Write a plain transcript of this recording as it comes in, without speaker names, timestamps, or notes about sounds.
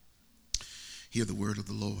Hear the word of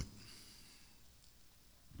the Lord.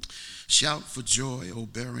 Shout for joy, O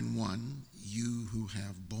barren one, you who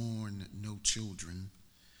have borne no children.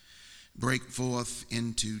 Break forth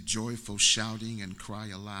into joyful shouting and cry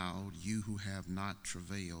aloud, you who have not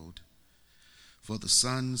travailed. For the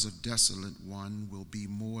sons of desolate one will be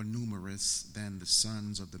more numerous than the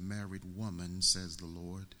sons of the married woman, says the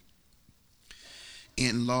Lord.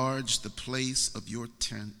 Enlarge the place of your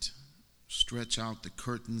tent. Stretch out the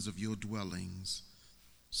curtains of your dwellings.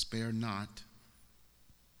 Spare not.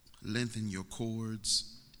 Lengthen your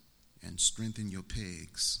cords and strengthen your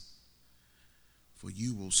pegs. For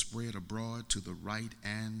you will spread abroad to the right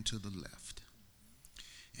and to the left.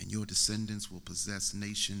 And your descendants will possess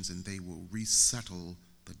nations, and they will resettle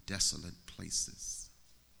the desolate places.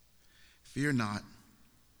 Fear not,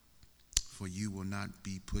 for you will not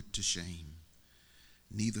be put to shame.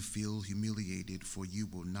 Neither feel humiliated, for you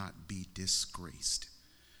will not be disgraced.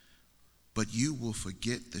 But you will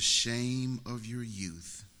forget the shame of your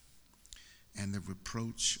youth and the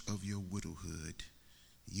reproach of your widowhood.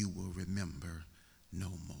 You will remember no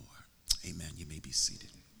more. Amen. You may be seated.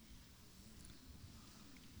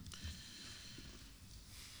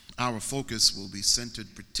 Our focus will be centered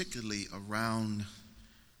particularly around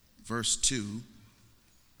verse 2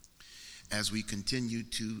 as we continue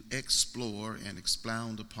to explore and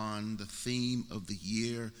expound upon the theme of the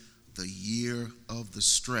year of the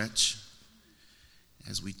stretch,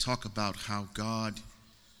 as we talk about how God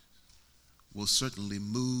will certainly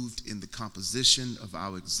move in the composition of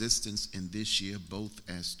our existence in this year, both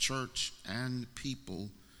as church and people,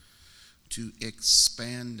 to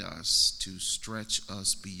expand us, to stretch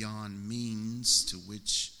us beyond means to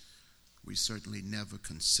which we certainly never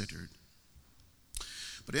considered.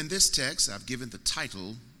 But in this text, I've given the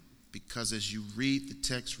title because as you read the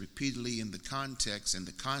text repeatedly in the context, and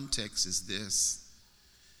the context is this: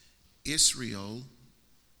 Israel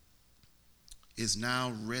is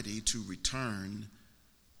now ready to return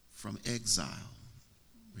from exile.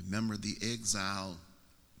 Remember, the exile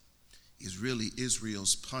is really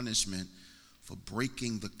Israel's punishment for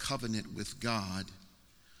breaking the covenant with God,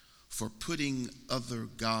 for putting other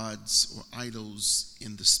gods or idols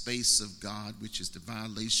in the space of God, which is the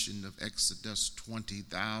violation of Exodus 20,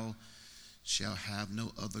 thou shalt have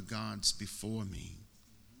no other gods before me.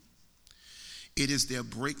 It is their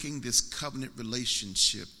breaking this covenant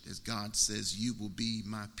relationship, as God says, you will be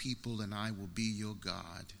my people and I will be your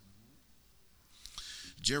God.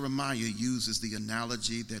 Jeremiah uses the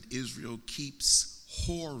analogy that Israel keeps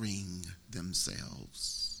whoring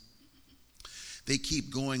themselves. They keep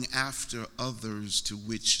going after others to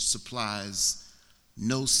which supplies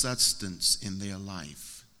no substance in their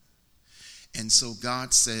life. And so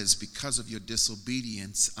God says, because of your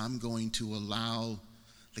disobedience, I'm going to allow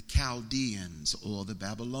the Chaldeans or the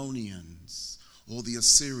Babylonians or the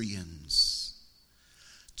Assyrians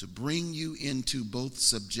to bring you into both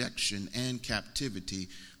subjection and captivity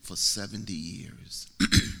for 70 years.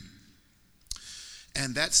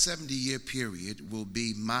 And that 70-year period will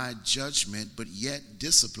be my judgment, but yet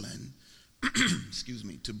discipline,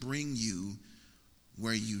 to bring you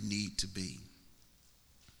where you need to be.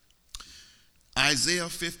 Isaiah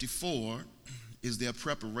 54 is their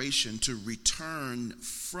preparation to return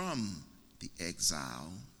from the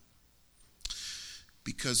exile.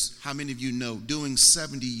 Because how many of you know, doing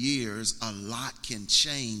 70 years, a lot can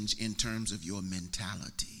change in terms of your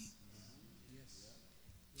mentality.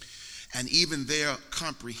 And even their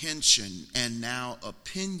comprehension and now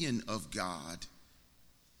opinion of God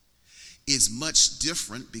is much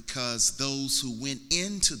different, because those who went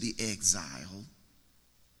into the exile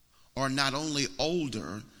are not only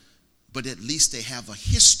older, but at least they have a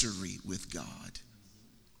history with God.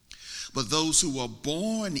 But those who were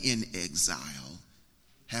born in exile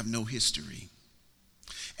have no history.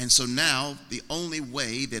 And so now the only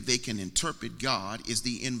way that they can interpret God is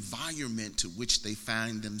the environment to which they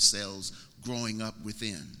find themselves growing up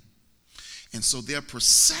within. And so their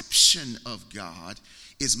perception of God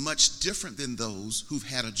is much different than those who've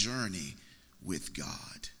had a journey with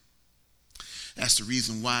God. That's the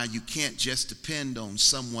reason why you can't just depend on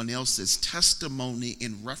someone else's testimony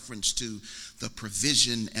in reference to the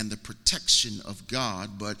provision and the protection of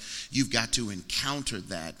God, but you've got to encounter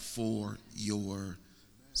that for yourself.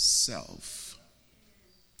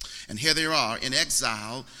 And here they are in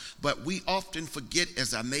exile, but we often forget,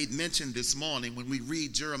 as I made mention this morning, when we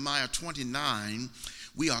read Jeremiah 29,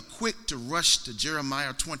 we are quick to rush to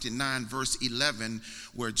Jeremiah 29 verse 11,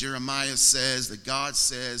 where Jeremiah says that God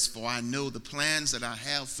says, for I know the plans that I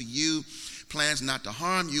have for you, plans not to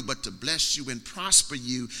harm you, but to bless you and prosper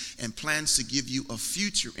you, and plans to give you a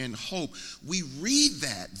future and hope. We read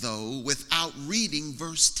that, though, without reading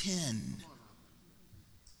verse 10.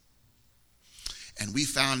 And we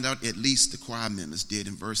found out, at least the choir members did,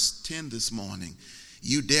 in verse 10 this morning,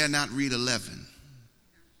 you dare not read 11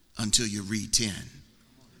 until you read 10.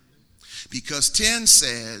 Because 10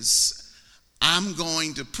 says, I'm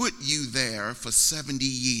going to put you there for 70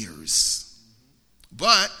 years.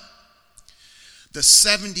 But the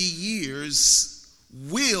 70 years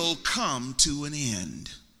will come to an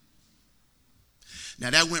end. Now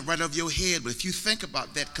that went right over your head, but if you think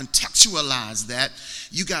about that, contextualize that,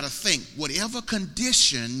 you got to think, whatever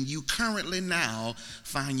condition you currently now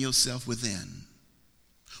find yourself within,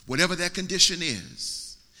 whatever that condition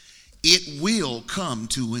is, it will come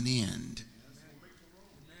to an end.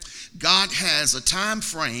 God has a time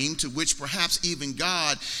frame to which perhaps even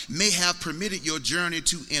God may have permitted your journey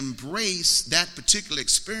to embrace that particular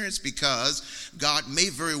experience, because God may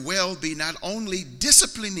very well be not only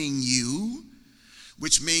disciplining you,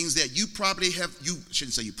 which means that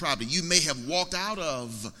you may have walked out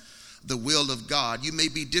of the will of God. You may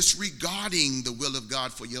be disregarding the will of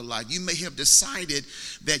God for your life. You may have decided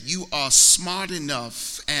that you are smart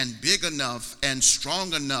enough and big enough and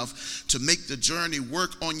strong enough to make the journey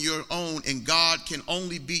work on your own, and God can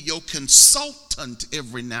only be your consultant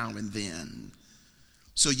every now and then.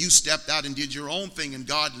 So you stepped out and did your own thing, and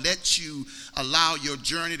God let you allow your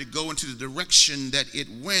journey to go into the direction that it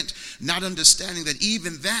went, not understanding that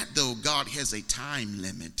even that, though, God has a time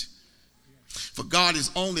limit. For God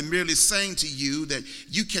is only merely saying to you that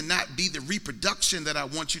you cannot be the reproduction that I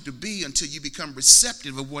want you to be until you become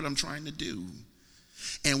receptive of what I'm trying to do.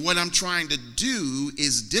 And what I'm trying to do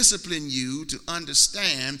is discipline you to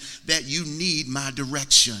understand that you need my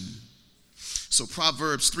direction. So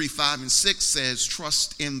Proverbs 3, 5, and 6 says,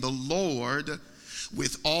 trust in the Lord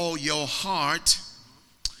with all your heart,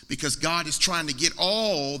 because God is trying to get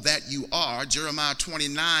all that you are. Jeremiah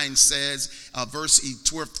 29 says, verse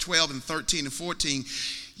 12 and 13 and 14,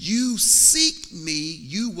 you seek me,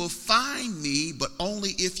 you will find me, but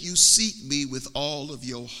only if you seek me with all of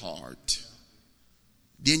your heart.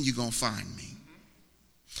 Then you're going to find me.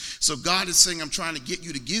 So God is saying, I'm trying to get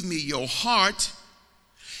you to give me your heart.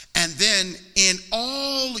 And then in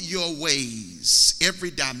all your ways,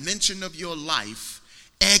 every dimension of your life,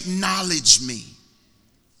 acknowledge me.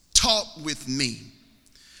 Talk with me.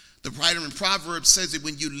 The writer in Proverbs says that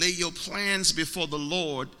when you lay your plans before the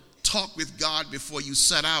Lord, talk with God before you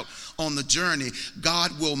set out on the journey,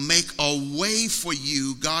 God will make a way for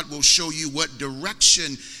you. God will show you what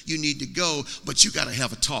direction you need to go, but you got to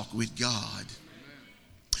have a talk with God.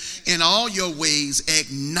 In all your ways,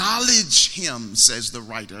 acknowledge him, says the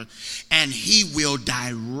writer, and he will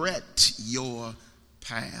direct your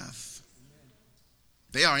path.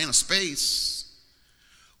 They are in a space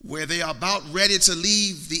where they are about ready to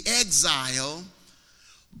leave the exile,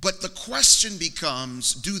 but the question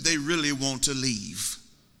becomes, do they really want to leave?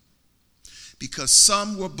 Because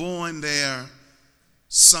some were born there,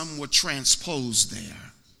 some were transposed there.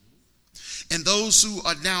 And those who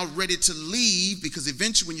are now ready to leave, because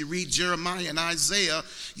eventually when you read Jeremiah and Isaiah,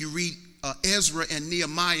 you read Ezra and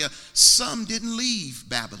Nehemiah, some didn't leave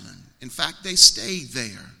Babylon. In fact, they stayed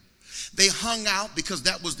there. They hung out because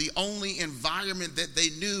that was the only environment that they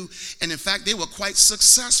knew. And in fact, they were quite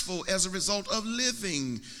successful as a result of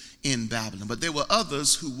living in Babylon. But there were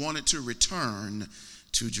others who wanted to return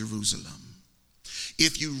to Jerusalem.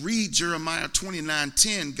 If you read Jeremiah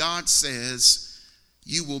 29:10, God says,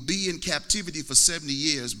 you will be in captivity for 70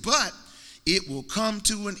 years, but it will come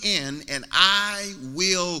to an end, and I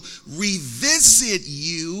will revisit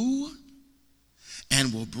you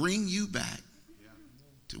and will bring you back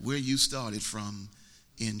to where you started from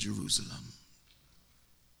in Jerusalem.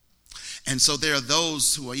 And so there are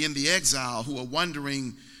those who are in the exile who are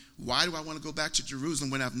wondering, why do I want to go back to Jerusalem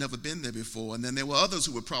when I've never been there before? And then there were others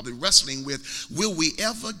who were probably wrestling with, will we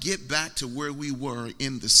ever get back to where we were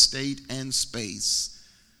in the state and space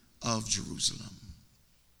of Jerusalem?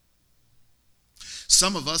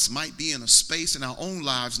 Some of us might be in a space in our own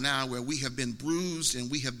lives now where we have been bruised and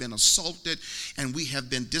we have been assaulted and we have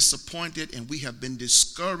been disappointed and we have been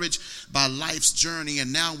discouraged by life's journey.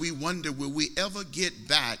 And now we wonder, will we ever get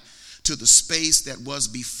back to the space that was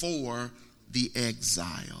before the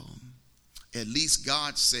exile? At least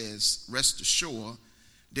God says, rest assured,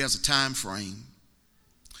 there's a time frame.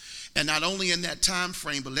 And not only in that time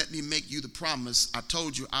frame, but let me make you the promise. I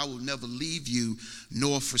told you I will never leave you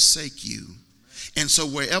nor forsake you. And so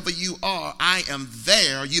wherever you are, I am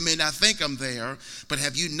there. You may not think I'm there, but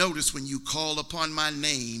have you noticed when you call upon my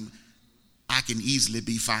name, I can easily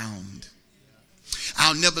be found.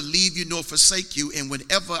 I'll never leave you nor forsake you. And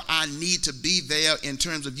whenever I need to be there in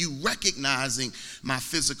terms of you recognizing my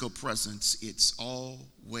physical presence, it's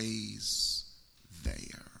always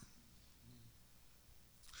there.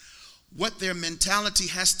 What their mentality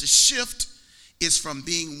has to shift is from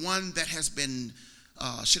being one that has been,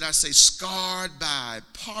 scarred by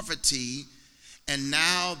poverty, and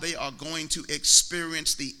now they are going to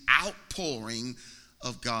experience the outpouring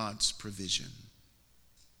of God's provision.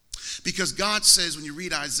 Because God says, when you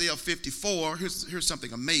read Isaiah 54, here's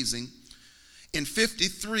something amazing. In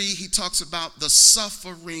 53, he talks about the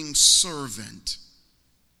suffering servant.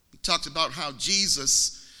 He talks about how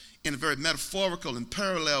Jesus, in a very metaphorical and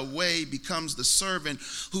parallel way, becomes the servant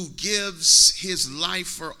who gives his life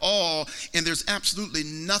for all. And there's absolutely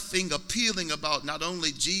nothing appealing about not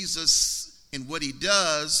only Jesus and what he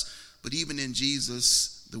does, but even in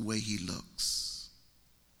Jesus, the way he looks.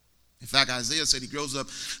 In fact, Isaiah said he grows up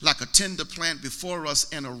like a tender plant before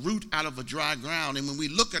us and a root out of a dry ground. And when we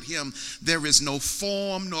look at him, there is no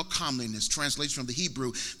form nor comeliness. Translation from the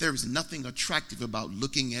Hebrew, there is nothing attractive about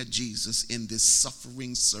looking at Jesus in this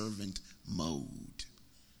suffering servant mode.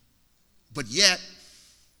 But yet,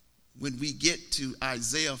 when we get to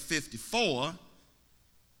Isaiah 54,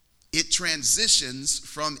 it transitions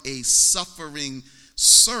from a suffering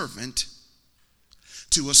servant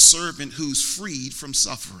to a servant who's freed from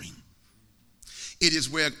suffering. It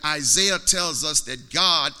is where Isaiah tells us that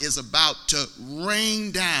God is about to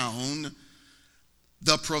rain down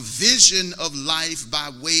the provision of life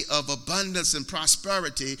by way of abundance and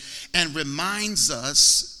prosperity, and reminds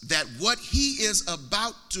us that what he is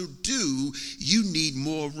about to do, you need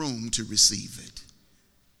more room to receive it.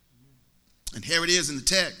 And here it is in the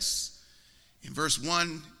text. In verse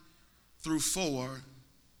 1 through 4,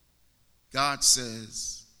 God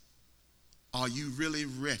says, are you really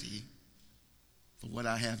ready for what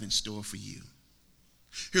I have in store for you?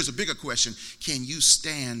 Here's a bigger question. Can you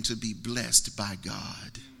stand to be blessed by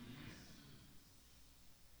God?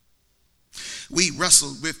 We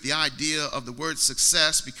wrestle with the idea of the word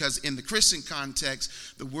success because in the Christian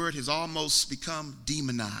context, the word has almost become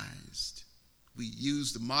demonized. We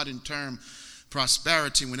use the modern term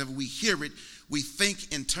prosperity. Whenever we hear it, we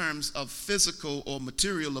think in terms of physical or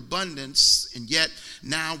material abundance, and yet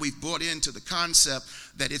now we've brought into the concept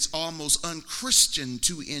that it's almost unchristian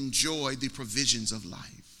to enjoy the provisions of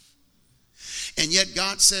life. And yet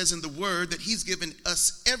God says in the word that he's given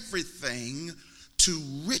us everything to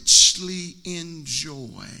richly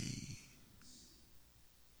enjoy.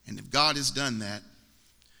 And if God has done that,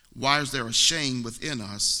 why is there a shame within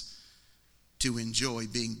us to enjoy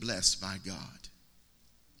being blessed by God?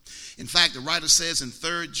 In fact, the writer says in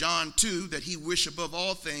 3 John 2 that he wish above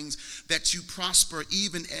all things that you prosper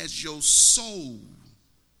even as your soul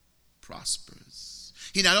prospers.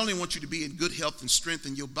 He not only wants you to be in good health and strength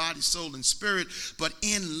in your body, soul, and spirit, but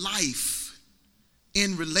in life,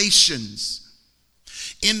 in relations,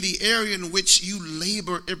 in the area in which you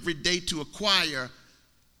labor every day to acquire.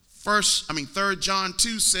 3 John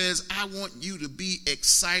 2 says, I want you to be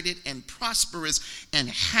excited and prosperous and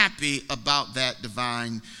happy about that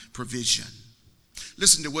divine provision.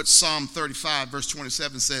 Listen to what Psalm 35 verse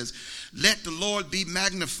 27 says. Let the Lord be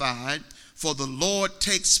magnified, for the Lord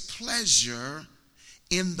takes pleasure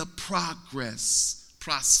in the progress,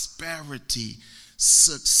 prosperity,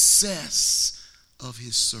 success of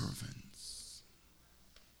his servants.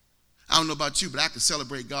 I don't know about you, but I can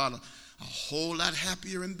celebrate God a whole lot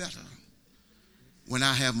happier and better when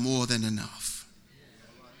I have more than enough.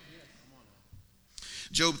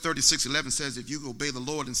 Job 36:11 says, if you obey the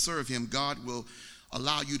Lord and serve him, God will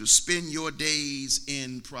allow you to spend your days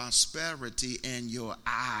in prosperity and your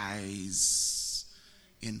eyes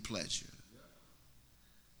in pleasure.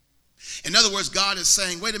 In other words, God is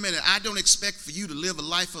saying, wait a minute, I don't expect for you to live a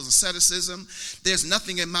life of asceticism. There's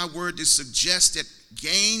nothing in my word to suggest that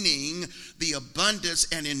gaining the abundance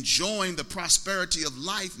and enjoying the prosperity of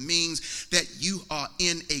life means that you are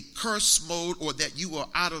in a curse mode or that you are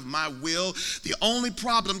out of my will. The only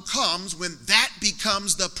problem comes when that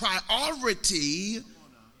becomes the priority,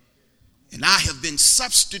 and I have been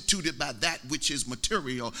substituted by that which is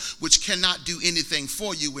material, which cannot do anything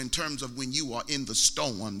for you in terms of when you are in the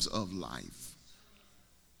storms of life.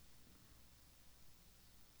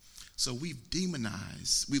 So we've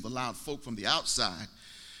demonized, we've allowed folk from the outside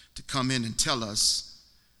to come in and tell us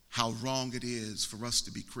how wrong it is for us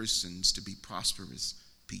to be Christians, to be prosperous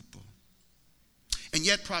people. And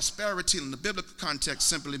yet prosperity in the biblical context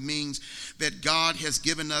simply means that God has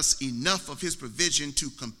given us enough of his provision to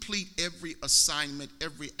complete every assignment,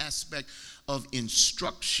 every aspect of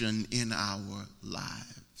instruction in our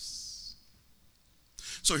lives.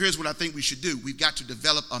 So here's what I think we should do. We've got to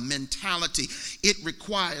develop a mentality. It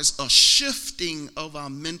requires a shifting of our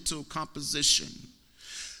mental composition.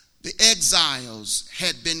 The exiles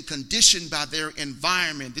had been conditioned by their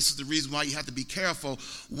environment. This is the reason why you have to be careful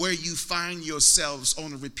where you find yourselves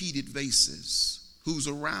on a repeated basis. Who's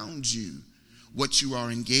around you, what you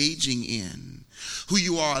are engaging in, who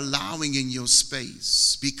you are allowing in your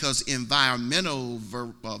space, because environmental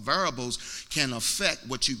variables can affect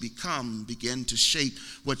what you become, begin to shape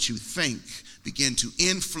what you think, begin to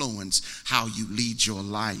influence how you lead your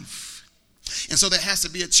life. And so there has to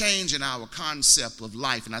be a change in our concept of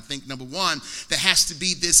life. And I think, number one, there has to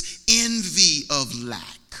be this envy of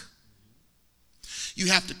lack. You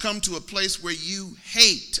have to come to a place where you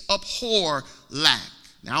hate, abhor lack.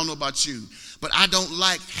 Now, I don't know about you, but I don't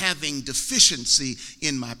like having deficiency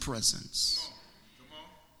in my presence.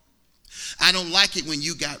 I don't like it when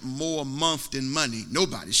you got more month than money.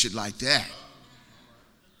 Nobody should like that.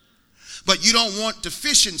 But you don't want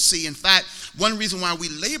deficiency. In fact, one reason why we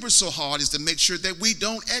labor so hard is to make sure that we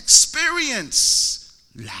don't experience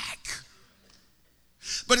lack.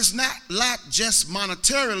 But it's not lack just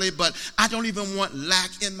monetarily, but I don't even want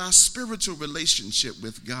lack in my spiritual relationship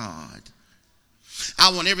with God.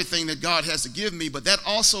 I want everything that God has to give me, but that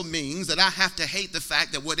also means that I have to hate the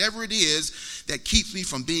fact that whatever it is that keeps me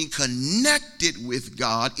from being connected with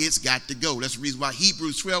God, it's got to go. That's the reason why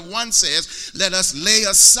Hebrews 12:1 says, let us lay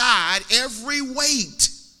aside every weight.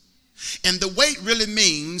 And the weight really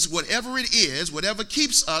means whatever it is, whatever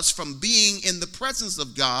keeps us from being in the presence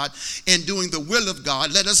of God and doing the will of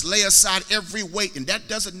God, let us lay aside every weight. And that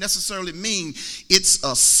doesn't necessarily mean it's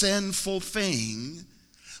a sinful thing,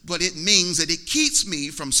 but it means that it keeps me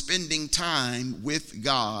from spending time with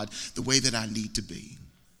God the way that I need to be.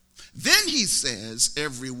 Then he says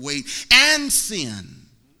every weight and sin,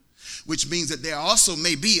 which means that there also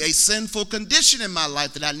may be a sinful condition in my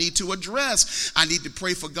life that I need to address. I need to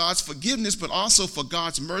pray for God's forgiveness, but also for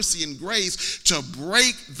God's mercy and grace to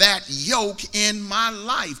break that yoke in my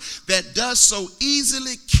life that does so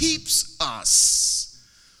easily keeps us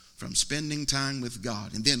from spending time with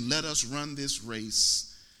God. And then let us run this race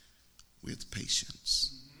with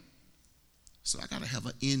patience. So I got to have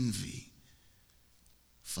an envy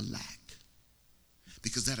for lack,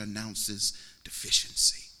 because that announces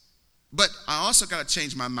deficiency. But I also got to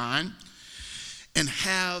change my mind and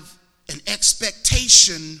have an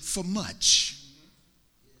expectation for much,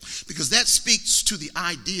 because that speaks to the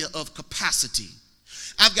idea of capacity.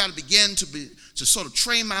 I've got to begin to sort of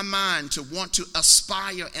train my mind to want to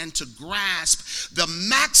aspire and to grasp the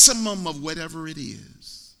maximum of whatever it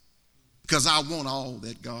is, because I want all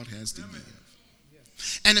that God has to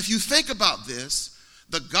give. And if you think about this,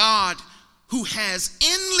 the God who has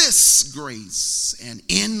endless grace and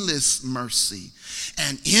endless mercy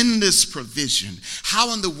and endless provision,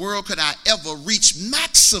 how in the world could I ever reach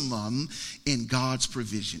maximum in God's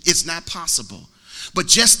provision? It's not possible. But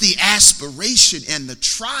just the aspiration and the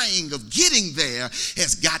trying of getting there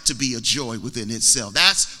has got to be a joy within itself.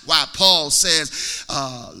 That's why Paul says,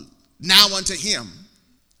 now unto him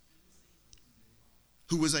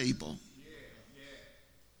who is able,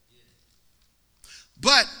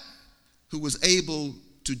 but who was able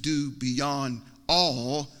to do beyond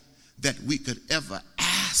all that we could ever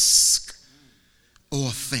ask or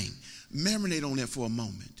think. Marinate on that for a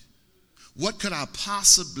moment. What could I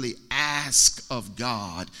possibly ask of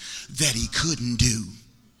God that he couldn't do?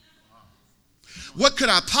 What could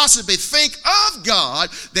I possibly think of God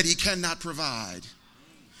that he cannot provide?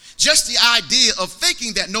 Just the idea of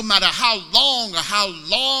thinking that no matter how long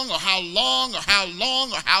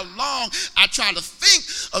I try to think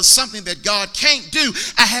of something that God can't do,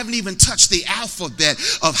 I haven't even touched the alphabet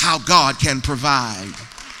of how God can provide.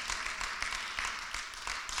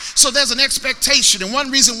 So there's an expectation, and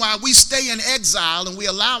one reason why we stay in exile and we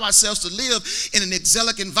allow ourselves to live in an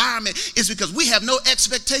exilic environment is because we have no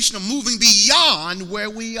expectation of moving beyond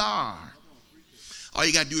where we are. All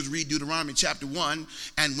you got to do is read Deuteronomy chapter 1,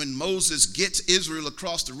 and when Moses gets Israel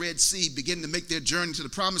across the Red Sea, begin to make their journey to the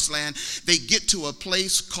promised land, they get to a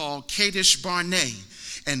place called Kadesh Barnea.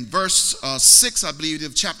 And verse 6, I believe,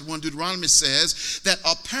 of chapter 1 Deuteronomy says that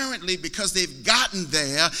apparently because they've gotten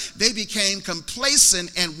there, they became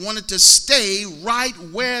complacent and wanted to stay right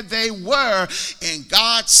where they were. And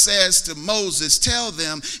God says to Moses, tell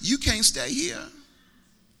them, you can't stay here.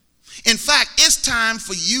 In fact, it's time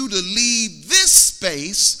for you to leave this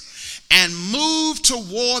space and move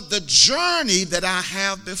toward the journey that I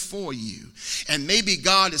have before you. And maybe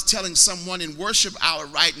God is telling someone in worship hour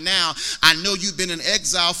right now, I know you've been in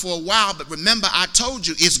exile for a while, but remember I told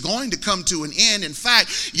you it's going to come to an end. In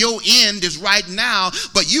fact, your end is right now,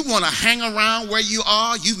 but you want to hang around where you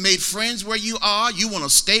are. You've made friends where you are. You want to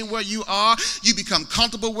stay where you are. You become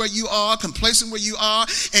comfortable where you are, complacent where you are.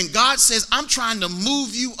 And God says, I'm trying to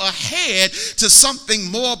move you ahead to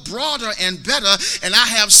something more broader and better. And I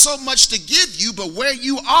have so much to give you, but where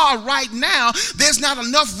you are right now, there's not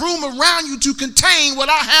enough room around you to contain what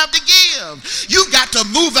I have to give. You got to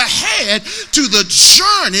move ahead to the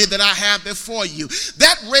journey that I have before you.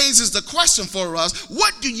 That raises the question for us,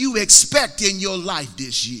 what do you expect in your life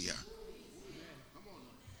this year?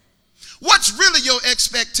 What's really your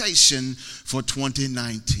expectation for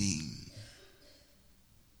 2019?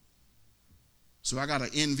 So I got to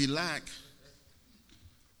envy lack.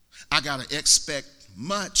 I got to expect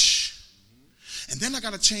much. And then I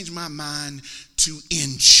got to change my mind to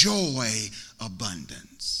enjoy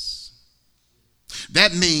abundance.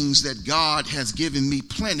 That means that God has given me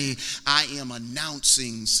plenty. I am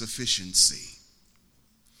announcing sufficiency.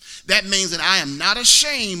 That means that I am not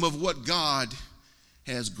ashamed of what God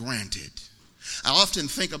has granted. I often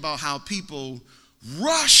think about how people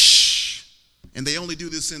rush, and they only do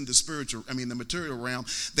this in the material realm.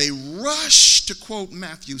 They rush to quote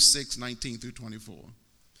Matthew 6:19 through 24.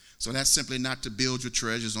 So that's simply not to build your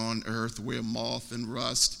treasures on earth where moth and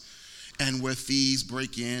rust and where thieves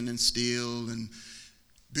break in and steal, and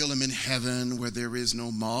build them in heaven where there is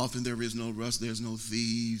no moth and there is no rust, there's no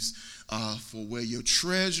thieves. For where your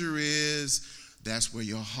treasure is, that's where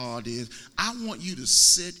your heart is. I want you to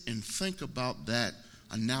sit and think about that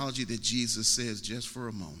analogy that Jesus says just for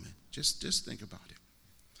a moment. Just think about it.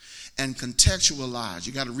 And contextualize.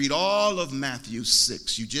 You got to read all of Matthew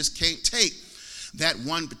 6. You just can't take that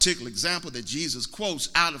one particular example that Jesus quotes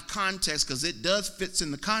out of context, because it does fits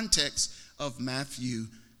in the context of Matthew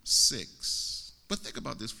 6. But think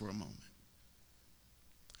about this for a moment.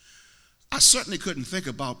 I certainly couldn't think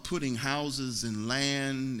about putting houses and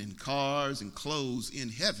land and cars and clothes in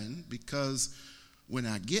heaven, because when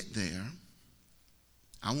I get there,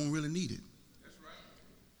 I won't really need it. That's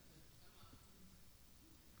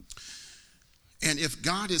right. And if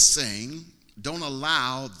God is saying, don't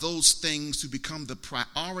allow those things to become the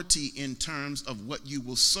priority in terms of what you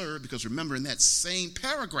will serve, because remember, in that same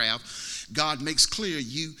paragraph, God makes clear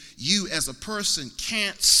you as a person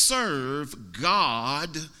can't serve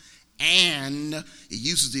God, and it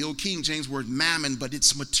uses the old King James word mammon, but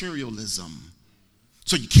it's materialism.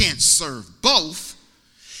 So you can't serve both.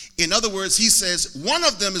 In other words, he says one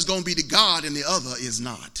of them is going to be to God and the other is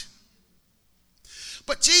not.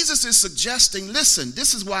 But Jesus is suggesting, listen,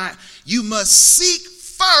 this is why you must seek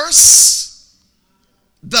first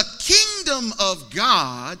the kingdom of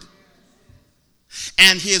God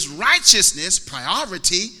and his righteousness,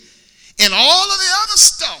 priority, and all of the other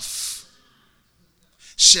stuff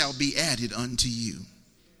shall be added unto you.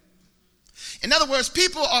 In other words,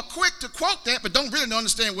 people are quick to quote that, but don't really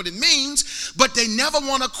understand what it means, but they never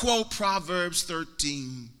want to quote Proverbs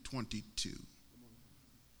 13:22.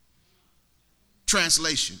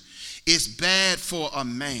 Translation: it's bad for a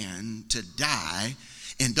man to die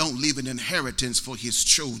and don't leave an inheritance for his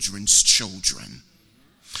children's children.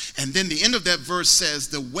 And then the end of that verse says,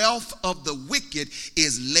 the wealth of the wicked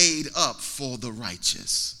is laid up for the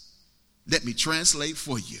righteous. Let me translate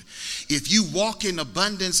for you. If you walk in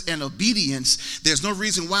abundance and obedience, there's no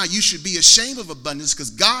reason why you should be ashamed of abundance,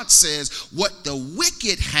 because God says what the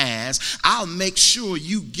wicked has, I'll make sure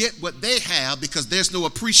you get what they have, because there's no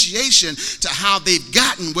appreciation to how they've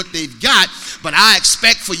gotten what they've got. But I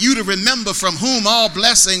expect for you to remember from whom all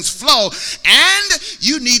blessings flow. And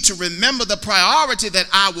you need to remember the priority that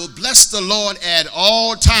I will bless the Lord at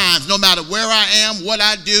all times, no matter where I am, what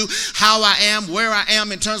I do, how I am, where I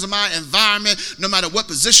am in terms of my environment, no matter what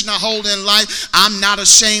position I hold in life. I'm not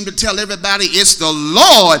ashamed to tell everybody it's the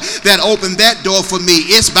Lord that opened that door for me.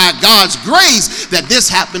 It's by God's grace that this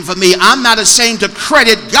happened for me. I'm not ashamed to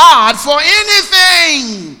credit God for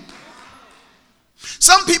anything.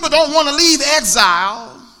 Some people don't want to leave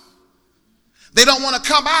exile. They don't want to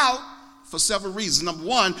come out for several reasons. Number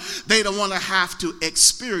one, they don't want to have to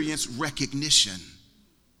experience recognition.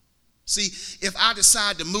 See, if I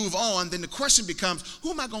decide to move on, then the question becomes, who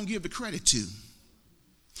am I going to give the credit to?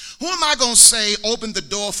 Who am I going to say opened the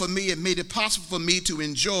door for me and made it possible for me to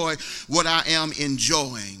enjoy what I am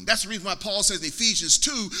enjoying? That's the reason why Paul says in Ephesians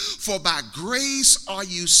 2, for by grace are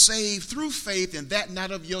you saved through faith, and that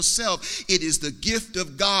not of yourself. It is the gift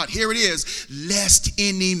of God. Here it is, lest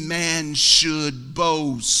any man should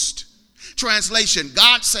boast. translation,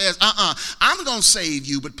 God says, I'm going to save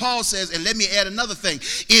you. But Paul says, and let me add another thing,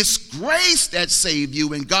 it's grace that saved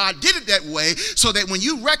you, and God did it that way so that when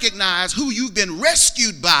you recognize who you've been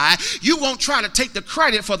rescued by, you won't try to take the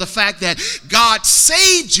credit for the fact that God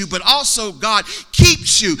saved you, but also God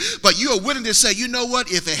keeps you. But you are willing to say, you know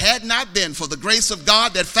what, if it had not been for the grace of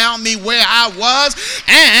God that found me where I was,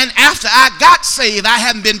 and after I got saved, I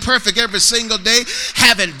haven't been perfect every single day,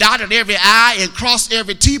 haven't dotted every I and crossed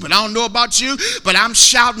every T, but I don't know about you, but I'm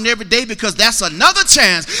shouting every day because that's another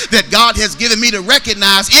chance that God has given me to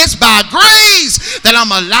recognize it's by grace that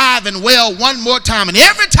I'm alive and well one more time. And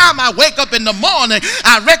every time I wake up in the morning,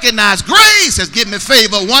 I recognize grace has given me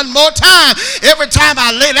favor one more time. Every time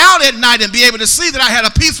I lay down at night and be able to see that I had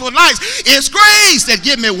a peaceful night, it's grace that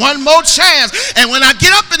gives me one more chance. And when I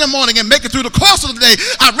get up in the morning and make it through the course of the day,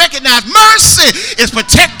 I recognize mercy is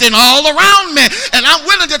protecting all around me. And I'm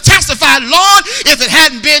willing to testify, Lord, if it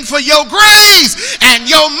hadn't been for your grace and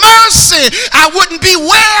your mercy, I wouldn't be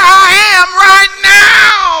where I am right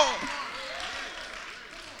now.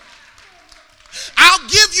 I'll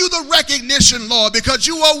give you the recognition, Lord, because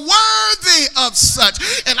you are worthy of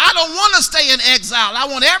such. And I don't want to stay in exile. I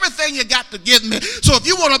want everything you got to give me. So if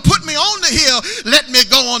you want to put me on the hill, let me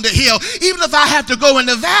go on the hill. Even if I have to go in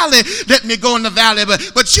the valley, let me go in the valley.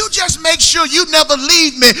 But you just make sure you never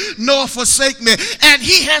leave me nor forsake me. And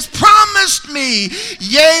he has promised me,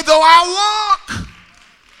 yea, though I walk,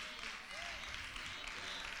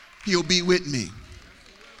 he'll be with me.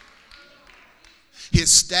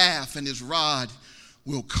 His staff and his rod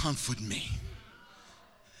will comfort me.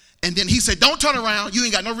 And then he said, don't turn around. You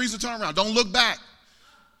ain't got no reason to turn around. Don't look back.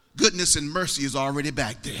 Goodness and mercy is already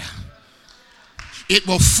back there. It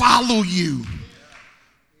will follow you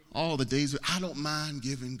all the days. I don't mind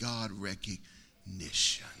giving God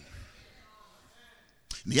recognition.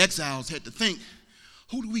 And the exiles had to think,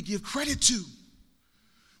 who do we give credit to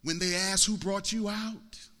when they ask who brought you out?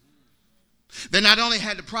 They not only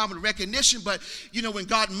had the problem of recognition, but, when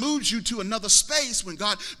God moves you to another space, when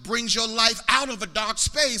God brings your life out of a dark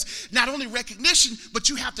space, not only recognition, but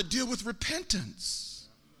you have to deal with repentance.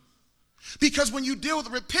 Because when you deal with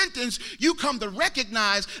repentance, you come to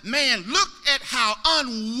recognize, man, look at how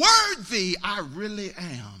unworthy I really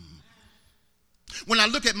am. When I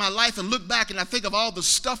look at my life and look back and I think of all the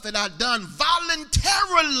stuff that I've done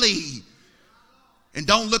voluntarily, and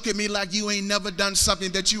don't look at me like you ain't never done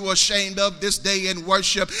something that you are ashamed of this day in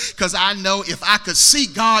worship, because I know if I could see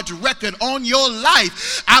God's record on your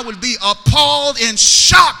life, I would be appalled and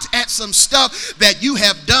shocked at some stuff that you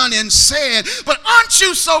have done and said. But aren't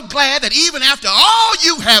you so glad that even after all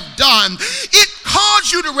you have done, it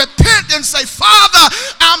caused you to repent and say, Father,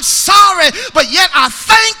 I'm sorry, but yet I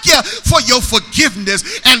thank you for your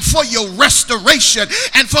forgiveness and for your restoration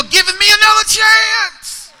and for giving me another chance.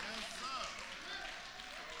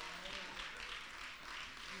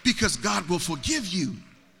 Because God will forgive you.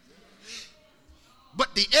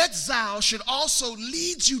 But the exile should also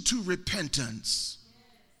lead you to repentance.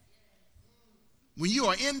 When you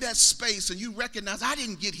are in that space and you recognize, I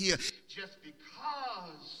didn't get here just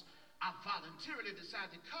because I voluntarily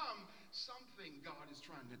decided to come, something God is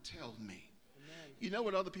trying to tell me. Amen. You know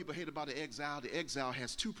what other people hate about the exile? The exile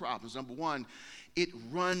has two problems. Number one, it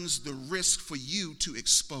runs the risk for you to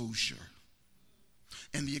exposure.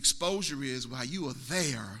 And the exposure is while you are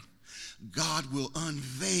there, God will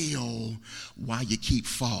unveil why you keep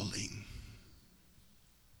falling.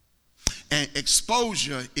 And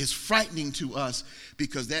exposure is frightening to us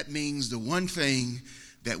because that means the one thing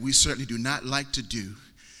that we certainly do not like to do,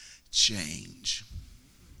 change.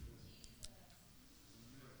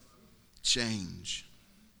 Change.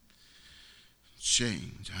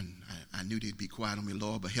 Change. I knew they'd be quiet on me,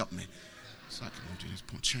 Lord, but help me so I can go to this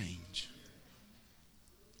point. Change.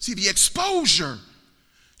 See, the exposure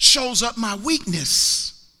shows up my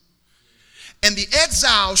weakness. And the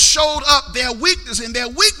exile showed up their weakness, and their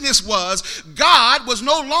weakness was God was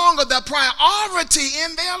no longer the priority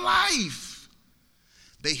in their life.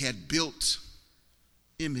 They had built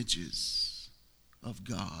images of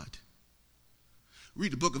God.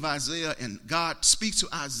 Read the book of Isaiah, and God speaks to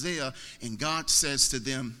Isaiah, and God says to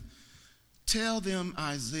them, tell them,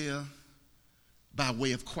 Isaiah, by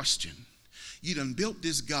way of question, you done built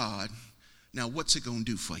this God. Now what's it going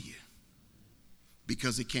to do for you?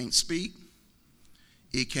 Because it can't speak,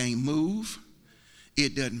 it can't move,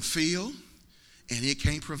 it doesn't feel, and it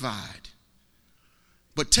can't provide.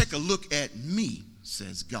 But take a look at me,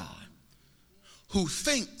 says God, who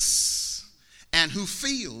thinks and who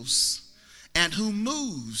feels and who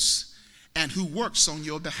moves and who works on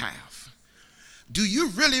your behalf. Do you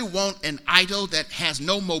really want an idol that has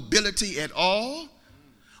no mobility at all?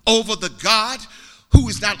 over the God who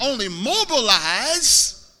is not only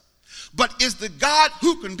mobilized, but is the God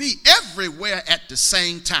who can be everywhere at the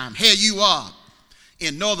same time. Here you are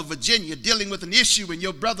in Northern Virginia dealing with an issue, and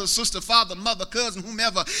your brother, sister, father, mother, cousin,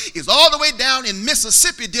 whomever is all the way down in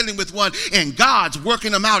Mississippi dealing with one, and God's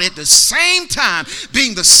working them out at the same time,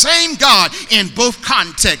 being the same God in both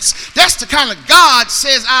contexts. That's the kind of God,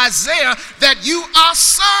 says Isaiah, that you are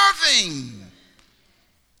serving.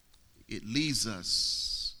 It leads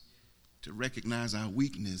us to recognize our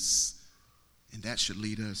weakness, and that should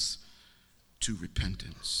lead us to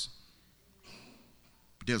repentance.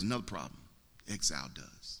 But there's another problem. Exile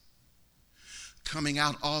does. Coming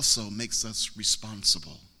out also makes us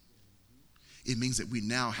responsible. It means that we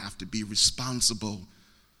now have to be responsible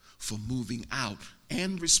for moving out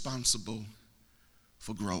and responsible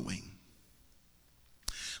for growing.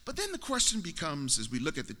 But then the question becomes, as we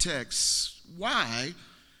look at the text, why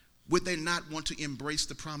would they not want to embrace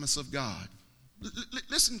the promise of God?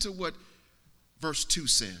 Listen to what verse 2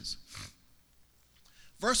 says.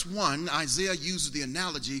 Verse 1, Isaiah uses the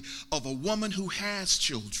analogy of a woman who has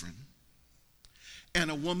children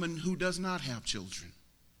and a woman who does not have children.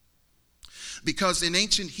 Because in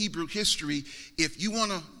ancient Hebrew history, if you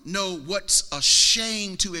want to know what's a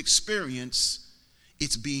shame to experience,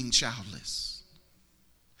 it's being childless.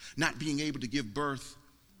 Not being able to give birth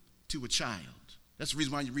to a child. That's the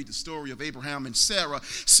reason why you read the story of Abraham and Sarah.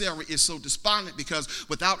 Sarah is so despondent because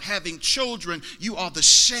without having children, you are the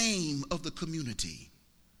shame of the community.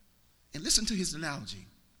 And listen to his analogy.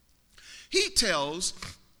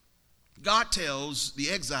 God tells the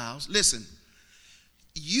exiles, listen,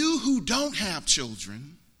 you who don't have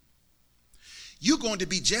children, you're going to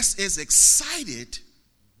be just as excited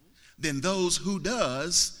than those who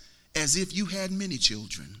does as if you had many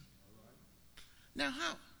children. Now,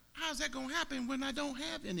 how's that going to happen when I don't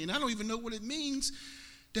have any? And I don't even know what it means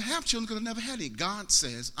to have children because I never had any. God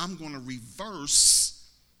says, I'm going to reverse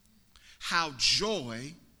how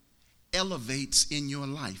joy elevates in your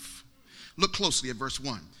life. Look closely at verse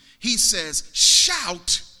 1. He says,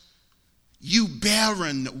 shout, you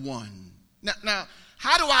barren one. Now,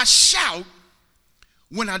 how do I shout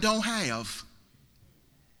when I don't have?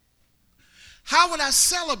 How would I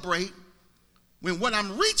celebrate when what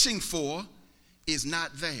I'm reaching for is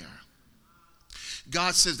not there?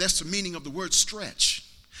 God says that's the meaning of the word stretch.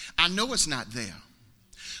 I know it's not there,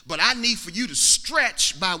 but I need for you to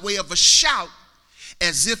stretch by way of a shout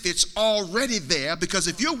as if it's already there, because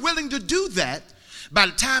if you're willing to do that, by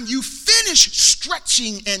the time you finish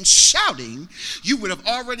stretching and shouting, you would have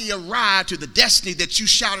already arrived to the destiny that you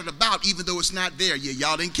shouted about, even though it's not there yet.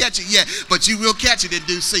 Y'all didn't catch it yet, but you will catch it in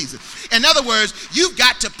due season. In other words, you've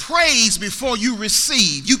got to praise before you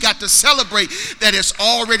receive. You got to celebrate that it's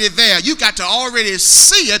already there. You got to already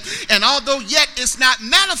see it, and although yet it's not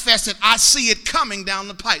manifested, I see it coming down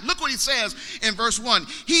the pipe. Look what he says in verse 1.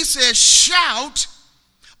 He says, shout,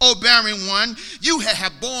 O barren one, you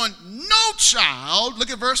have borne no child. Look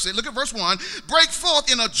at verse 1. Break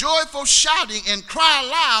forth in a joyful shouting and cry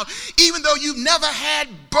aloud, even though you've never had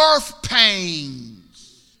birth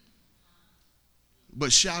pains.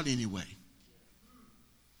 But shout anyway.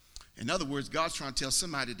 In other words, God's trying to tell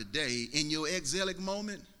somebody today, in your exilic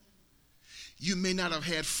moment, you may not have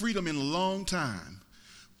had freedom in a long time,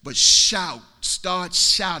 but shout, start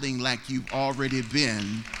shouting like you've already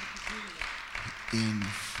been in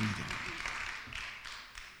freedom.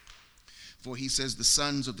 For he says the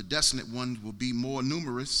sons of the desolate one will be more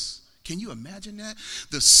numerous. Can you imagine that?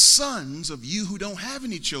 The sons of you who don't have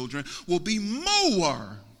any children will be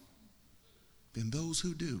more than those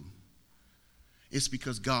who do. It's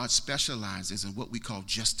because God specializes in what we call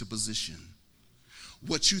juxtaposition.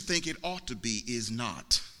 What you think it ought to be is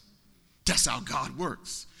not. That's how God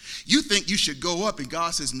works. You think you should go up and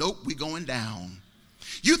God says, nope, we're going down.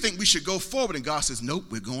 You think we should go forward and God says, nope,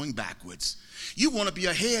 we're going backwards. You want to be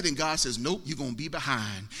ahead and God says, nope, you're going to be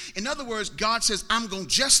behind. In other words, God says, I'm going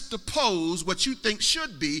to juxtapose what you think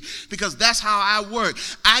should be, because that's how I work.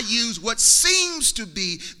 I use what seems to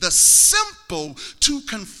be the simple to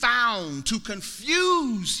confound, to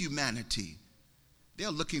confuse humanity. They're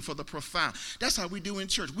looking for the profound. That's how we do in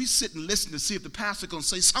church. We sit and listen to see if the pastor's going to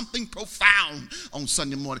say something profound on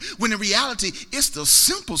Sunday morning, when in reality, it's the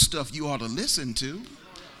simple stuff you ought to listen to.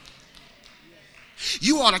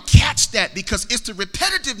 You ought to catch that, because it's the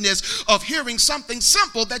repetitiveness of hearing something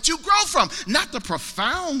simple that you grow from, not the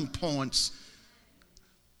profound points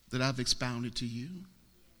that I've expounded to you.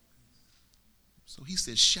 So he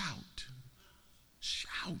says, shout,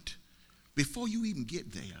 shout. Before you even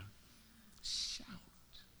get there, shout.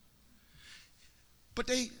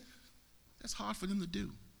 But that's hard for them to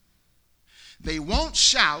do. They won't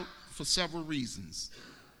shout for several reasons.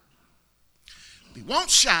 They won't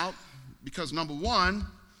shout because, number one,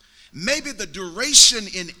 maybe the duration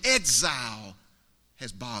in exile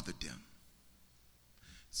has bothered them.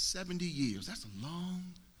 70 years, that's a long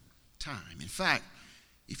time. In fact,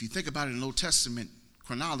 if you think about it in Old Testament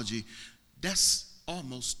chronology, that's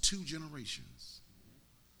almost 2 generations.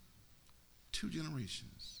 2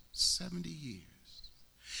 generations, 70 years.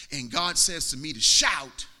 And God says to me to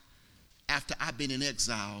shout after I've been in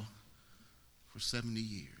exile for 70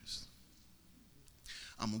 years.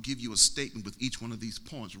 I'm going to give you a statement with each one of these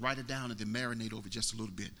points. Write it down and then marinate over just a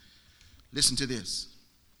little bit. Listen to this.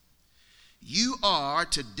 You are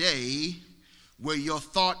today where your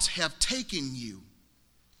thoughts have taken you.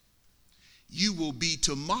 You will be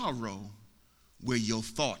tomorrow where your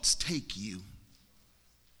thoughts take you.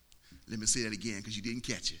 Let me say that again because you didn't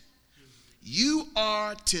catch it. You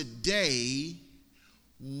are today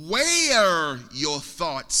where your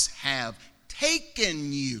thoughts have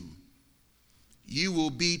taken you. You will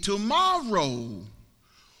be tomorrow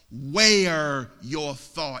where your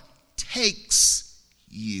thought takes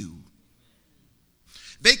you.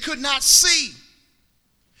 They could not see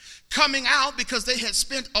coming out because they had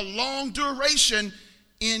spent a long duration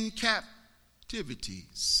in captivity,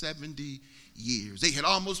 70 years. They had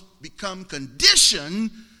almost become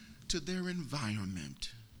conditioned to their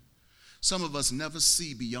environment. Some of us never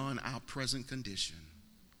see beyond our present condition.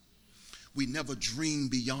 We never dream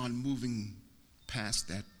beyond moving past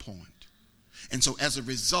that point. And so as a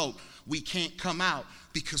result, we can't come out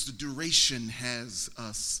because the duration has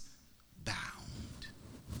us bound.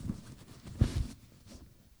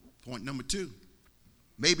 Point number 2,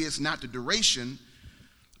 maybe it's not the duration,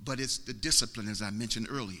 but it's the discipline, as I mentioned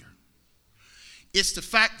earlier. It's the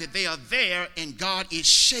fact that they are there and God is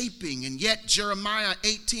shaping. And yet Jeremiah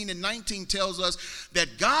 18:19 tells us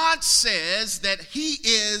that God says that he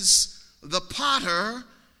is the potter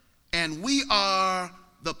and we are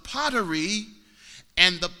the pottery,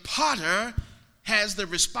 and the potter has the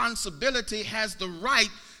responsibility, has the right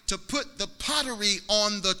to put the pottery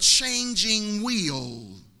on the changing wheel.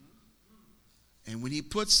 And when he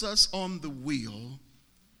puts us on the wheel,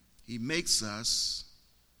 he makes us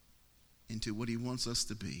into what he wants us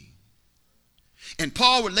to be. And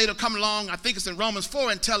Paul would later come along, I think it's in Romans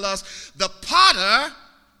 4, and tell us the potter,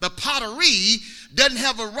 the pottery, doesn't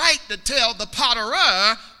have a right to tell the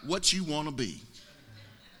potterer what you want to be.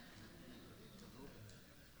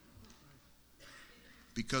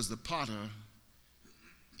 Because the potter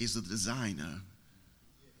is the designer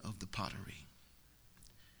of the pottery.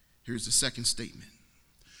 Here's the second statement.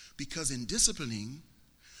 Because in disciplining,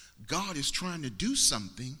 God is trying to do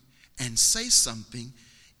something and say something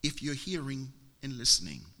if you're hearing and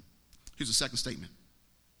listening. Here's the second statement.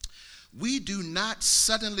 We do not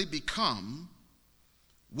suddenly become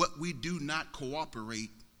what we do not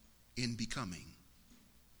cooperate in becoming.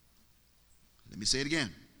 Let me say it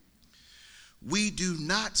again. We do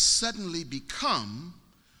not suddenly become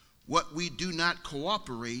what we do not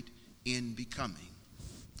cooperate in becoming.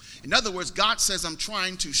 In other words, God says, I'm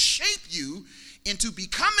trying to shape you into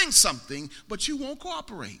becoming something, but you won't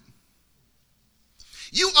cooperate.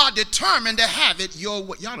 You are determined to have it your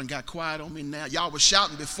way. Y'all done got quiet on me now. Y'all were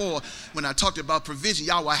shouting before when I talked about provision.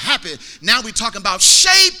 Y'all were happy. Now we're talking about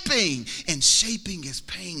shaping, and shaping is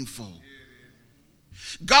painful.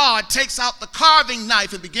 God takes out the carving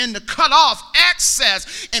knife and begins to cut off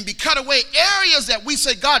access and cut away areas that we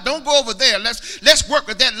say, God, don't go over there. Let's work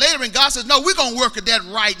with that later. And God says, no, we're going to work with that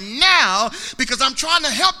right now because I'm trying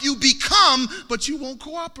to help you become, but you won't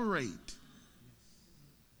cooperate.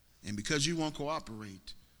 And because you won't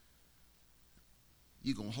cooperate,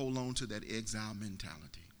 you're going to hold on to that exile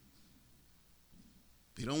mentality.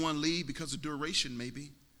 They don't want to leave because of duration,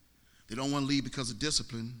 maybe. They don't want to leave because of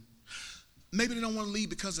discipline. Maybe they don't want to leave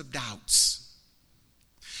because of doubts.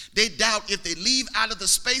 They doubt if they leave out of the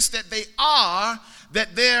space that they are,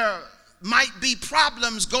 that there might be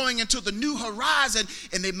problems going into the new horizon,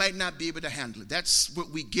 and they might not be able to handle it. That's what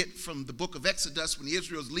we get from the book of Exodus when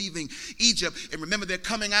Israel's leaving Egypt. And remember, they're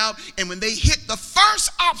coming out, and when they hit the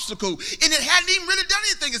first obstacle, and it hadn't even really done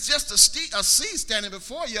anything, it's just a sea standing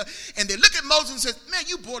before you, and they look at Moses and say, man,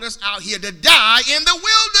 you brought us out here to die in the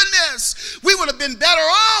wilderness. We would have been better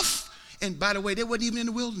off. And by the way, they weren't even in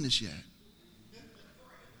the wilderness yet.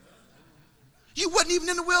 You wasn't even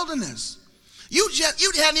in the wilderness. You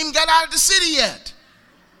hadn't even got out of the city yet.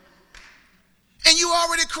 And you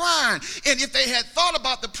already crying. And if they had thought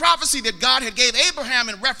about the prophecy that God had gave Abraham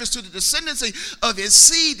in reference to the descendancy of his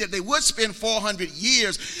seed, that they would spend 400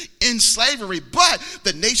 years in slavery, but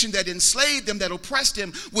the nation that enslaved them, that oppressed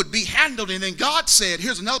them, would be handled. And then God said,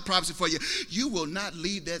 here's another prophecy for you: you will not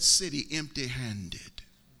leave that city empty-handed.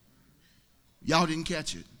 Y'all didn't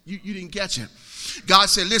catch it. You didn't catch it. God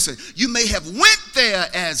said, listen, you may have went there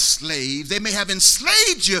as slaves. They may have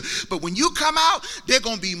enslaved you, but when you come out, they're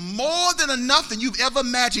going to be more than enough than you've ever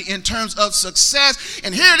imagined in terms of success.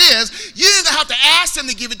 And here it is. You ain't going to have to ask them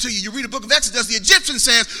to give it to you. You read the book of Exodus, the Egyptian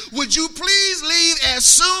says, would you please leave as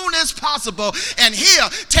soon as possible? And here,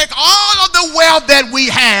 take all of the wealth that we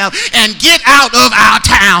have and get out of our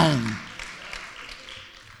town.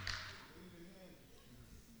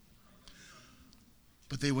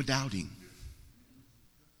 But they were doubting.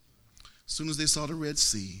 As soon as they saw the Red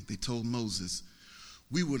Sea, they told Moses,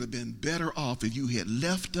 we would have been better off if you had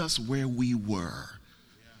left us where we were,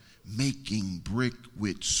 making brick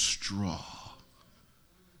with straw.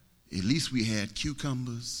 At least we had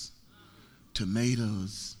cucumbers,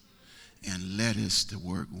 tomatoes, and lettuce to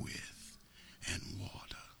work with, and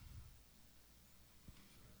water.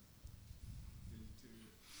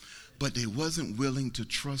 But they wasn't willing to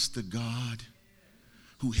trust the God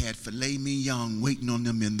who had filet mignon waiting on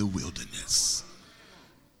them in the wilderness.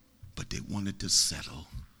 But they wanted to settle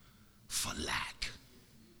for lack.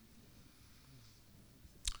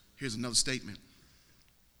 Here's another statement.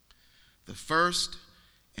 The first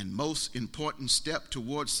and most important step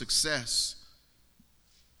towards success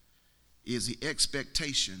is the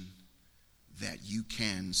expectation that you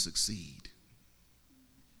can succeed.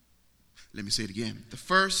 Let me say it again. The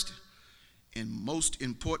first and most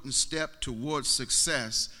important step towards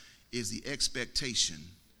success is the expectation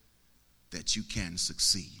that you can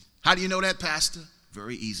succeed. How do you know that, Pastor?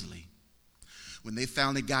 Very easily. When they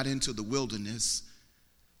finally got into the wilderness,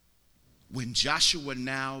 when Joshua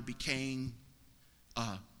now became,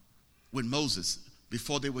 when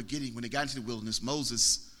they got into the wilderness,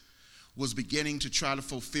 Moses was beginning to try to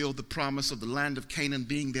fulfill the promise of the land of Canaan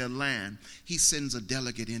being their land. He sends a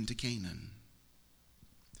delegate into Canaan.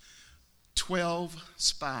 12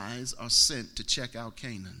 spies are sent to check out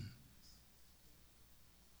Canaan.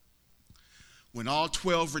 When all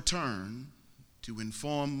 12 return to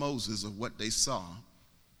inform Moses of what they saw,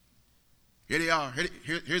 here they are.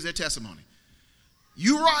 Here's their testimony.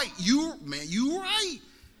 You're right. You're right.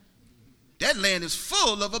 That land is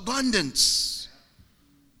full of abundance.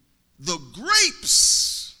 The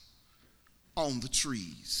grapes on the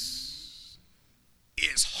trees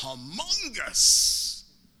is humongous.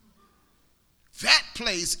 That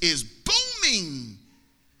place is booming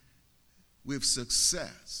with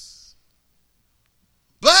success.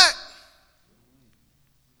 But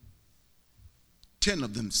 10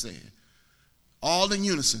 of them said, all in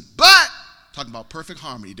unison, but, talking about perfect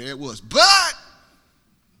harmony, there it was, but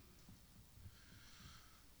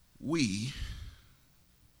we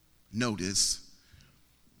notice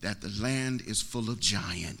that the land is full of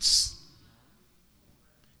giants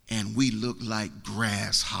and we look like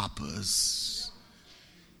grasshoppers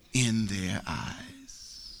in their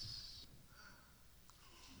eyes.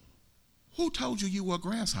 Who told you you were a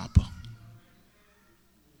grasshopper?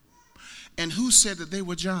 And who said that they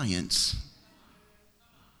were giants?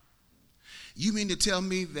 You mean to tell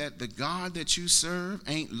me that the God that you serve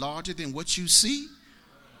ain't larger than what you see?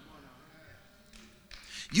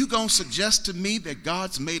 You gonna suggest to me that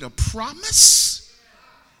God's made a promise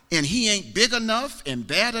and he ain't big enough and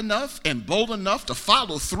bad enough and bold enough to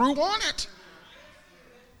follow through on it?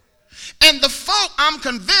 And the folk, I'm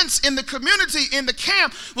convinced, in the community, in the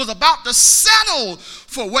camp, was about to settle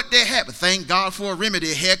for what they had. But thank God for a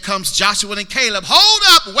remedy. Here comes Joshua and Caleb. Hold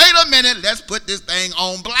up, wait a minute. Let's put this thing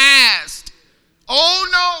on blast. Oh,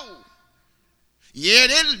 no. Yeah,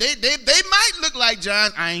 they might look like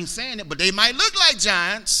giants. I ain't saying it, but they might look like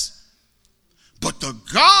giants. But the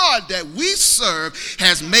God that we serve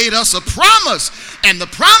has made us a promise. And the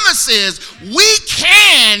promise is we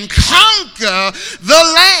can conquer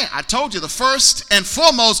the land. I told you the first and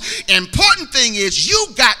foremost important thing is you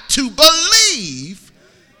got to believe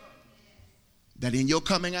that in your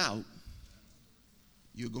coming out,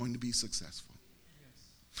 you're going to be successful.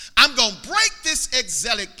 I'm going to break this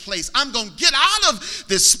exilic place. I'm going to get out of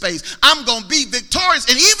this space. I'm going to be victorious.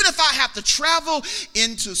 And even if I have to travel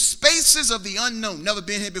into spaces of the unknown, never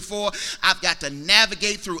been here before, I've got to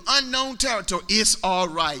navigate through unknown territory. It's all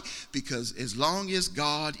right, because as long as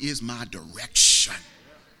God is my direction,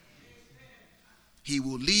 he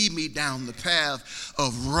will lead me down the path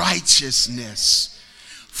of righteousness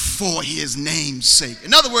for his name's sake.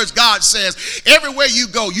 In other words, God says, everywhere you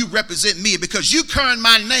go, you represent me. Because you current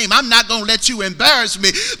my name, I'm not going to let you embarrass me.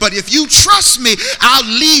 But if you trust me, I'll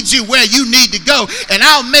lead you where you need to go. And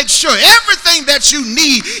I'll make sure everything that you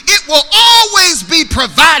need, it will always be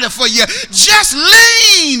provided for you. Just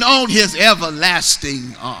lean on his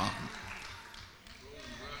everlasting arm.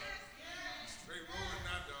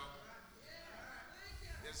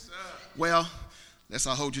 Well, let's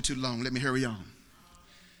not hold you too long. Let me hurry on.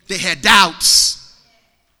 They had doubts.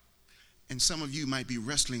 And some of you might be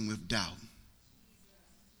wrestling with doubt.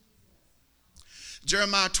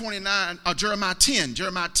 Jeremiah 10,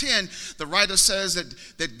 the writer says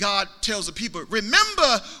that God tells the people,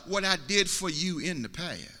 remember what I did for you in the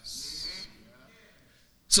past.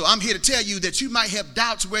 So I'm here to tell you that you might have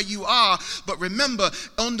doubts where you are, but remember,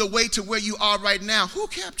 on the way to where you are right now, who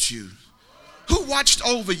kept you? Who watched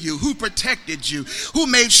over you? Who protected you? Who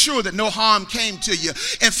made sure that no harm came to you?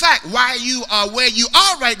 In fact, while you are where you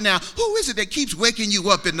are right now, who is it that keeps waking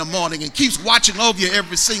you up in the morning and keeps watching over you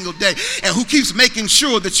every single day, and who keeps making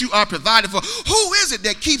sure that you are provided for? Who is it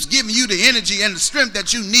that keeps giving you the energy and the strength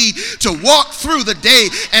that you need to walk through the day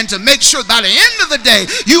and to make sure by the end of the day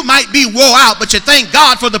you might be wore out, but you thank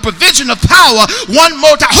God for the provision of power one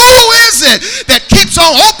more time? Who is it that keeps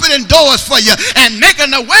on opening doors for you and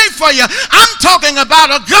making a way for you? I'm talking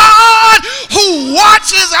about a God who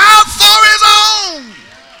watches out for his own.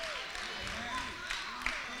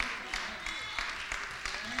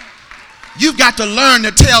 You've got to learn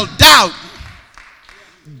to tell doubt,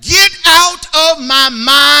 get out of my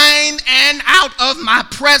mind and out of my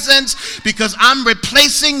presence, because I'm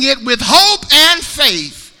replacing it with hope and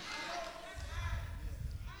faith.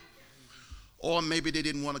 Or maybe they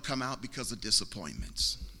didn't want to come out because of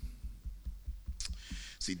disappointments.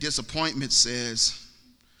 See, disappointment says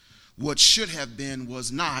what should have been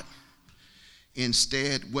was not.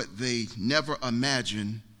 Instead, what they never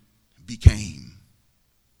imagined became.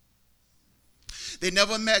 They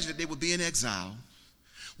never imagined that they would be in exile.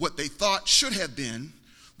 What they thought should have been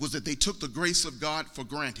was that they took the grace of God for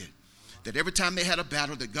granted. That every time they had a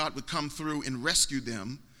battle, that God would come through and rescue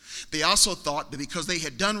them. They also thought that because they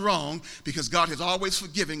had done wrong, because God is always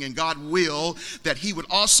forgiving and God will, that he would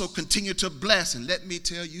also continue to bless. And let me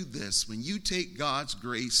tell you this, when you take God's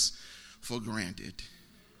grace for granted,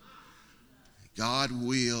 God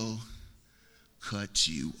will cut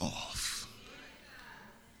you off.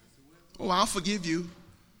 Oh, I'll forgive you.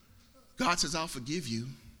 God says, I'll forgive you.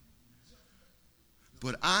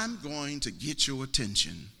 But I'm going to get your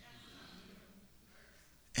attention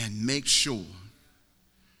and make sure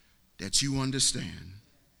that you understand,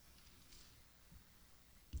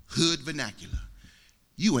 hood vernacular,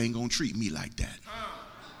 you ain't gonna treat me like that.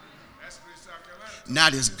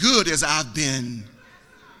 Not as good as I've been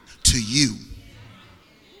to you.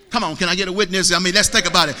 Come on, can I get a witness? I mean, let's think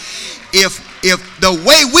about it. If the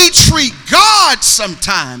way we treat God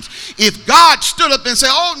sometimes, if God stood up and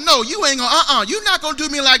said, oh no, you ain't gonna, you're not gonna do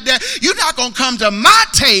me like that. You're not gonna come to my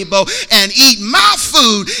table and eat my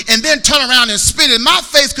food and then turn around and spit in my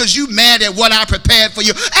face because you mad at what I prepared for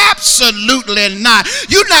you. Absolutely not.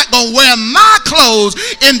 You're not gonna wear my clothes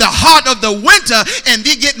in the heart of the winter and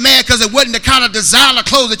then get mad because it wasn't the kind of designer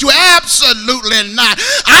clothes that you. Absolutely not.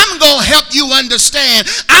 I'm gonna help you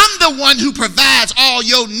understand. I'm the one who provides all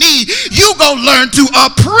your need. You gonna learn to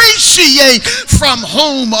appreciate from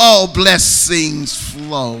whom all blessings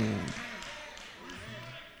flow.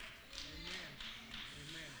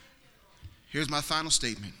 Here's my final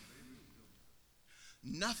statement.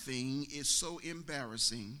 Nothing is so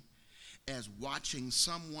embarrassing as watching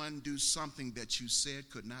someone do something that you said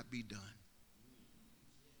could not be done.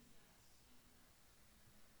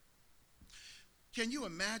 Can you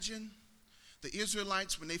imagine the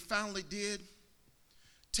Israelites when they finally did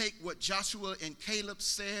take what Joshua and Caleb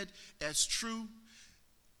said as true?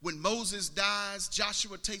 When Moses dies,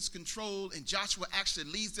 Joshua takes control, and Joshua actually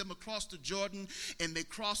leads them across the Jordan, and they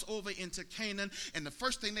cross over into Canaan, and the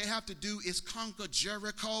first thing they have to do is conquer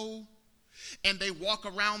Jericho. And they walk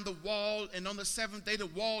around the wall, and on the seventh day the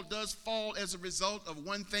wall does fall as a result of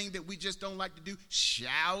one thing that we just don't like to do: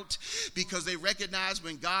 shout. Because they recognize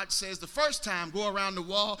when God says the first time go around the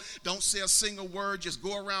wall, don't say a single word, just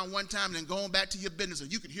go around one time and then go on back to your business.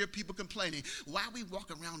 And you can hear people complaining, why we walk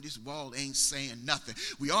around this wall ain't saying nothing?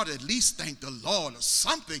 We ought to at least thank the Lord or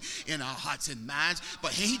something in our hearts and minds.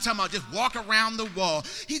 But he talking about just walk around the wall.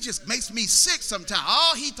 He just makes me sick sometimes.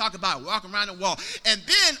 All he talk about walking around the wall. And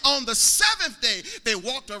then on the seventh seventh day, they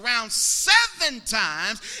walked around 7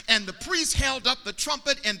 times, and the priest held up the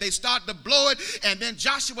trumpet, and they started to blow it. And then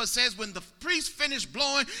Joshua says, when the priest finished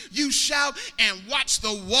blowing, you shout and watch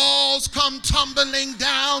the walls come tumbling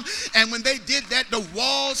down. And when they did that, the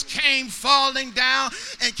walls came falling down.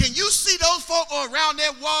 And can you see those folk around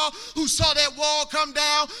that wall who saw that wall come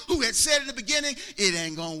down, who had said in the beginning, it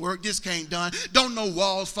ain't gonna work, this can't done. Don't no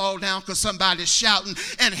walls fall down because somebody's shouting.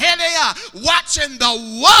 And here they are watching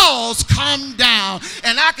the walls come down.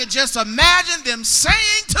 And I can just imagine them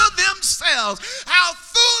saying to themselves, how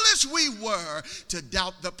foolish we were to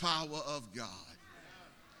doubt the power of God.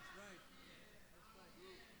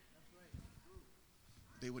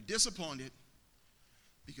 They were disappointed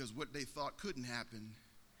because what they thought couldn't happen,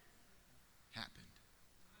 happened.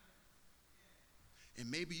 And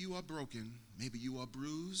maybe you are broken, maybe you are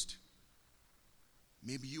bruised,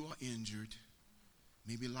 maybe you are injured,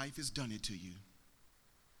 maybe life has done it to you.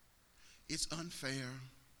 It's unfair,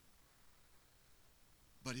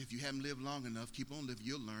 but if you haven't lived long enough, keep on living,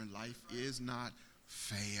 you'll learn life is not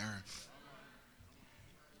fair.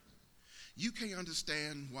 You can't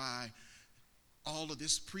understand why all of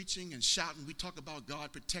this preaching and shouting, we talk about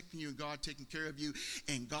God protecting you and God taking care of you,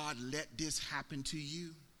 and God let this happen to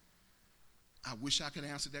you. I wish I could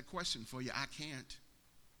answer that question for you. I can't.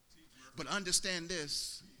 But understand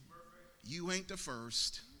this, you ain't the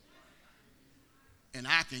first, and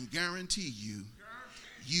I can guarantee you,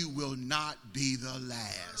 you will not be the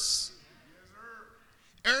last.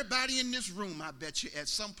 Everybody in this room, I bet you, at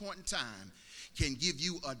some point in time, can give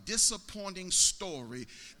you a disappointing story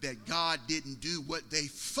that God didn't do what they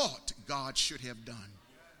thought God should have done.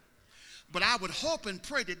 But I would hope and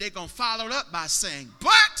pray that they're going to follow it up by saying,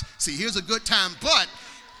 but, see, here's a good time, but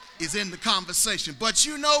is in the conversation. But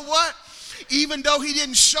you know what? Even though he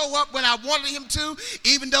didn't show up when I wanted him to,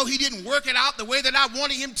 even though he didn't work it out the way that I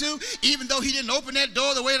wanted him to, even though he didn't open that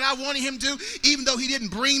door the way that I wanted him to, even though he didn't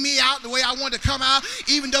bring me out the way I wanted to come out,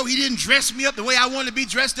 even though he didn't dress me up the way I wanted to be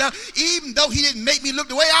dressed up, even though he didn't make me look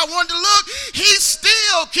the way I wanted to look, he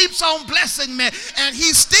still keeps on blessing me, and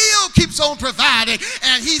he still keeps on providing,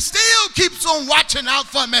 and he still keeps on watching out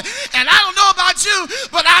for me. And I don't know about you,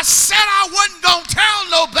 but I said I wasn't going to tell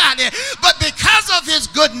nobody, but because of his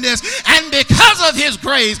goodness and because of his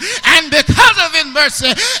grace and because of his mercy,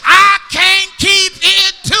 I can't keep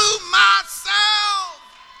it to myself.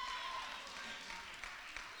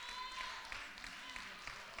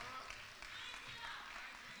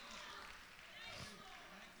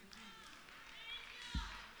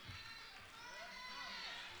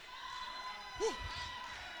 Whew.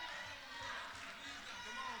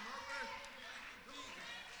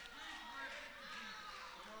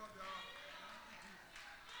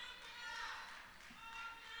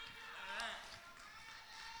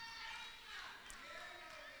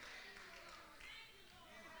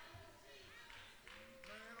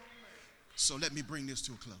 So let me bring this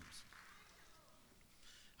to a close.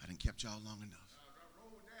 I done kept y'all long enough.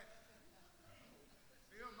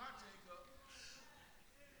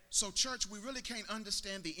 So church, we really can't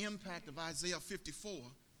understand the impact of Isaiah 54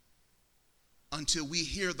 until we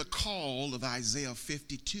hear the call of Isaiah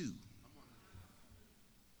 52.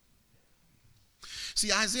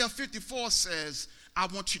 See, Isaiah 54 says, I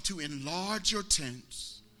want you to enlarge your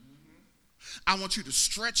tents. I want you to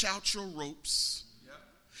stretch out your ropes.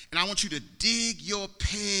 And I want you to dig your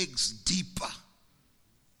pegs deeper.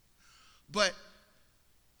 But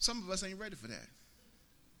some of us ain't ready for that.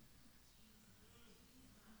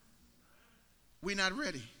 We're not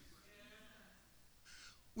ready.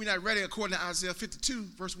 We're not ready according to Isaiah 52,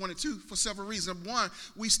 verse 1 and 2, for several reasons. One,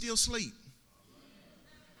 we still sleep.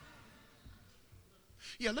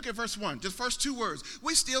 Yeah, look at verse 1, just first 2 words.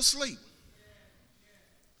 We still sleep.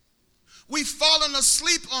 We've fallen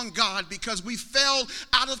asleep on God because we fell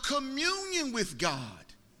out of communion with God.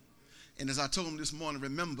 And as I told him this morning,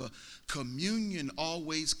 remember, communion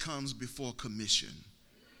always comes before commission.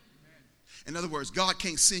 In other words, God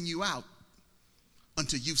can't send you out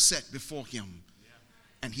until you've sat before him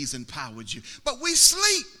and he's empowered you. But we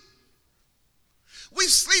sleep. We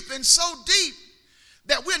sleep in so deep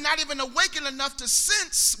that we're not even awakened enough to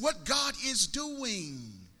sense what God is doing.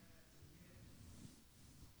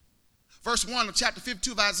 Verse 1 of chapter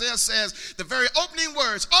 52 of Isaiah says, the very opening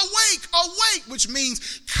words, awake, awake, which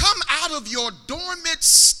means come out of your dormant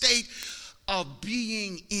state of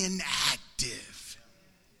being inactive.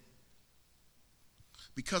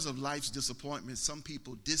 Because of life's disappointment, some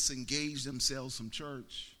people disengage themselves from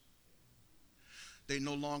church. They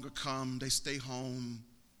no longer come, they stay home,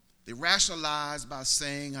 They rationalize by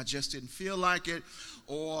saying, I just didn't feel like it,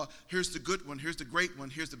 or here's the good one, here's the great one,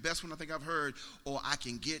 here's the best one I think I've heard, or I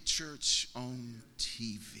can get church on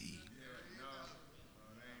TV.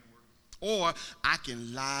 Or I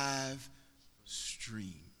can live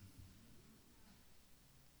stream.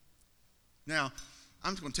 Now,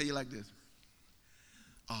 I'm just going to tell you like this.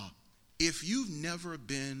 If you've never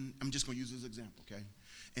been, I'm just going to use this as an example, okay?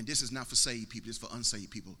 And this is not for saved people, it's for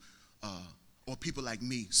unsaved people. Or people like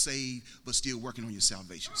me, saved but still working on your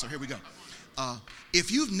salvation. So here we go.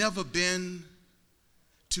 If you've never been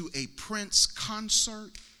to a Prince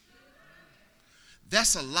concert,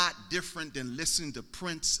 that's a lot different than listening to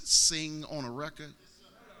Prince sing on a record.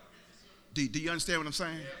 Do you understand what I'm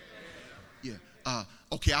saying? Yeah.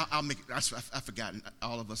 Okay, I'll make it. I've forgotten.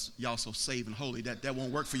 All of us, y'all so saved and holy, that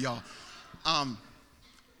won't work for y'all.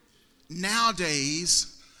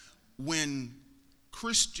 Nowadays, when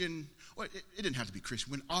Christian, well, it didn't have to be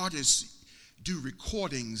Christian, when artists do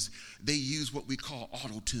recordings, they use what we call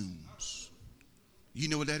auto-tunes. You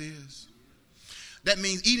know what that is? That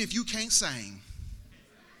means even if you can't sing,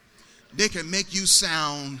 they can make you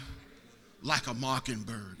sound like a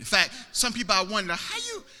mockingbird. In fact, some people I wonder, how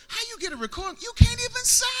you get a recording? You can't even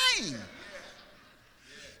sing.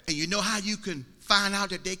 And you know how you can find out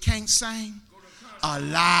that they can't sing? A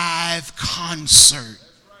live concert.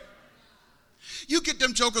 You get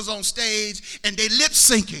them jokers on stage and they lip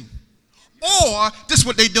syncing. Or this is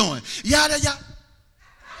what they doing. Yada yada.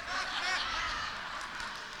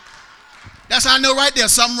 That's how I know right there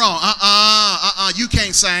something wrong. You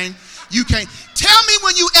can't sing. You can't. Tell me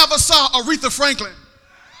when you ever saw Aretha Franklin.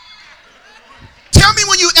 Tell me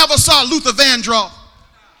when you ever saw Luther Vandross.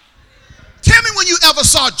 Tell me when you ever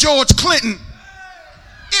saw George Clinton.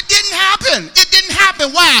 It didn't happen. It didn't happen.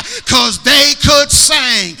 Why? Because they could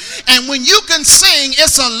sing. And when you can sing,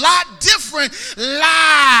 it's a lot different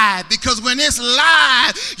live. Because when it's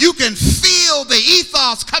live, you can feel the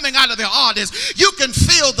ethos coming out of the artist. You can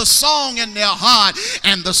feel the song in their heart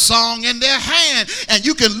and the song in their hand. And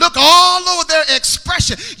you can look all over their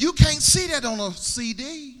expression. You can't see that on a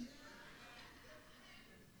CD.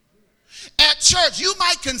 At church, you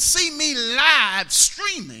might can see me live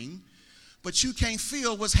streaming, but you can't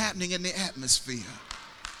feel what's happening in the atmosphere.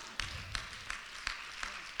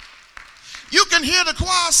 You can hear the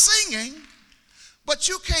choir singing, but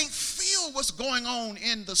you can't feel what's going on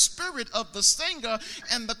in the spirit of the singer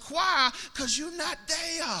and the choir because you're not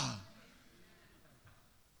there.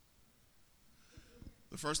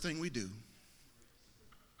 The first thing we do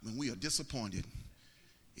when we are disappointed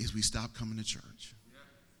is we stop coming to church.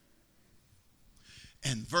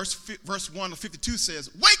 And verse 1 of 52 says,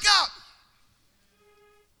 wake up.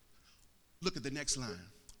 Look at the next line.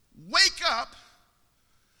 Wake up.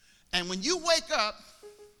 And when you wake up,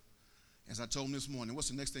 as I told him this morning, what's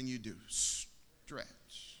the next thing you do? Stretch.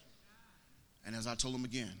 And as I told him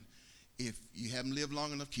again, if you haven't lived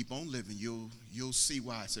long enough, keep on living. You'll see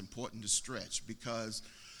why it's important to stretch. Because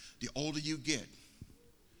the older you get,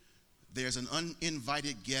 there's an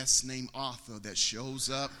uninvited guest named Arthur that shows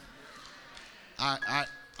up. I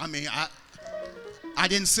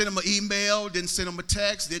didn't send him an email, didn't send him a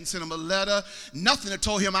text, didn't send him a letter, nothing that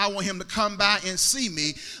told him I want him to come by and see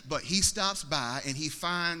me, but he stops by and he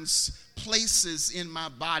finds places in my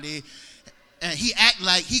body and he act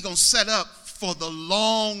like he gonna set up for the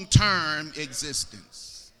long-term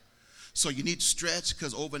existence. So you need to stretch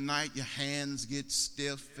because overnight your hands get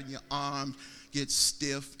stiff and your arms get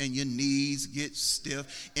stiff and your knees get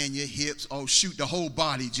stiff and your hips, oh shoot, the whole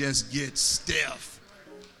body just gets stiff.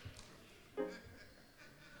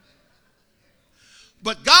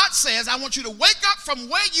 But God says, I want you to wake up from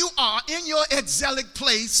where you are in your exilic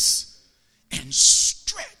place and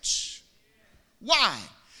stretch. Why?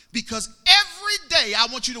 Because every day I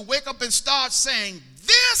want you to wake up and start saying,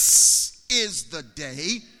 this is the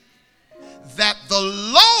day that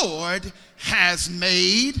the Lord has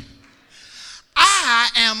made. I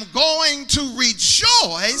am going to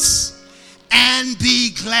rejoice and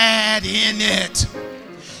be glad in it.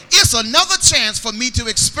 It's another chance for me to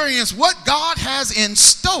experience what God has in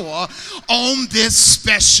store on this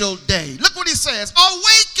special day. Look what he says.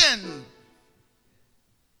 Awaken.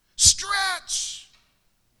 Stretch.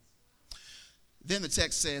 Then the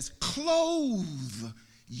text says, clothe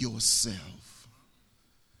yourself.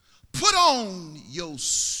 Put on your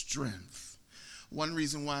strength. One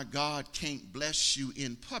reason why God can't bless you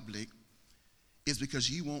in public is because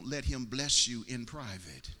you won't let him bless you in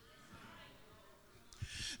private.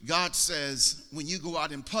 God says, when you go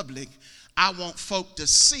out in public, I want folk to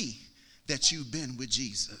see that you've been with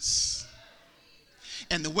Jesus.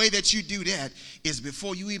 And the way that you do that is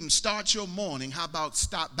before you even start your morning, how about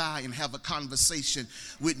stop by and have a conversation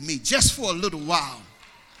with me just for a little while?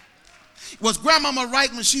 Was Grandmama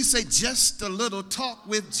right when she said just a little talk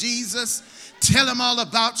with Jesus? Tell him all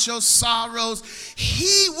about your sorrows.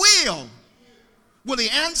 He will. Will he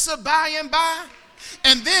answer by and by?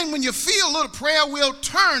 And then when you feel a little prayer wheel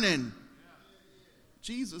turning,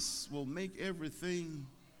 Jesus will make everything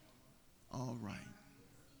all right.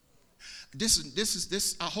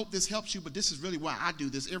 This. I hope this helps you, but this is really why I do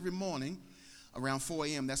this every morning around 4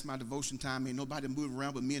 a.m. That's my devotion time. Ain't nobody moving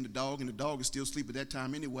around but me and the dog is still asleep at that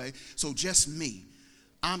time anyway. So just me.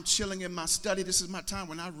 I'm chilling in my study. This is my time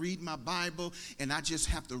when I read my Bible, and I just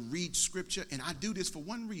have to read scripture. And I do this for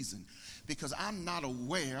one reason, because I'm not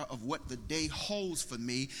aware of what the day holds for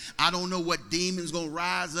me. I don't know what demon's going to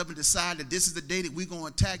rise up and decide that this is the day that we're going to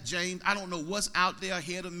attack James. I don't know what's out there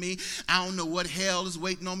ahead of me. I don't know what hell is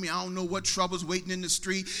waiting on me. I don't know what trouble's waiting in the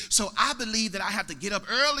street. So I believe that I have to get up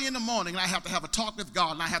early in the morning, and I have to have a talk with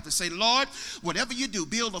God, and I have to say, Lord, whatever you do,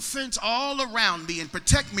 build a fence all around me and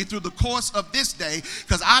protect me through the course of this day,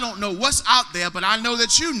 because I don't know what's out there, but I know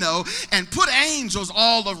that you know, and put angels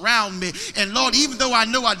all around me. And Lord, even though I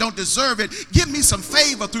know I don't deserve it, give me some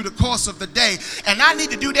favor through the course of the day. And I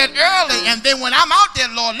need to do that early. And then when I'm out there,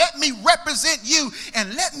 Lord, let me represent you.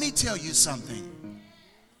 And let me tell you something.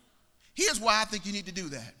 Here's why I think you need to do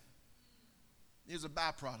that. Here's a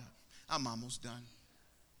byproduct. I'm almost done.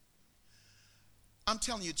 I'm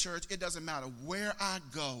telling you, church, it doesn't matter where I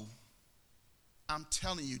go. I'm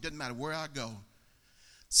telling you, it doesn't matter where I go.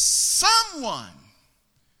 Someone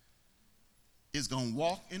is going to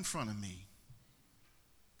walk in front of me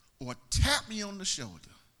or tap me on the shoulder.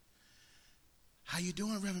 How you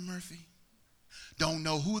doing, Reverend Murphy? Don't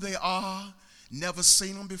know who they are, never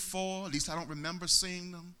seen them before, at least I don't remember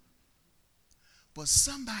seeing them. But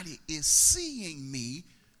somebody is seeing me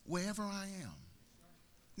wherever I am.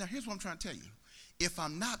 Now, here's what I'm trying to tell you. If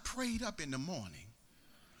I'm not prayed up in the morning,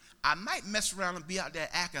 I might mess around and be out there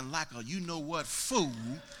acting like a you-know-what fool,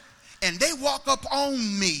 and they walk up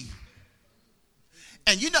on me.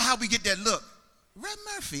 And you know how we get that look. Red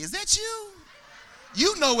Murphy, is that you?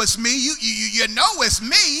 You know it's me. You know it's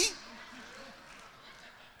me.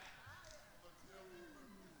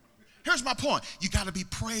 Here's my point. You got to be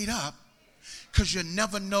prayed up, because you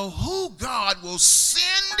never know who God will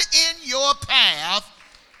send in your path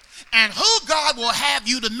and who God will have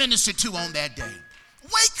you to minister to on that day.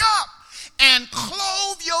 Wake up and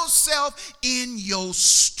clothe yourself in your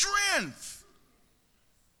strength.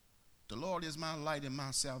 The Lord is my light and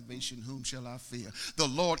my salvation. Whom shall I fear? The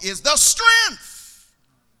Lord is the strength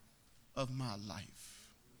of my life.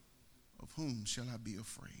 Of whom shall I be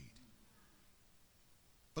afraid?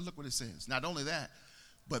 But look what it says. Not only that,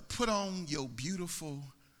 but put on your beautiful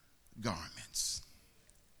garments.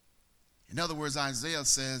 In other words, Isaiah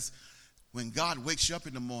says, when God wakes you up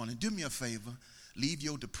in the morning, do me a favor. Leave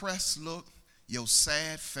your depressed look, your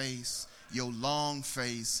sad face, your long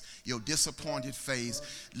face, your disappointed face.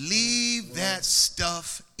 Leave that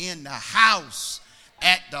stuff in the house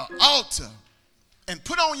at the altar, and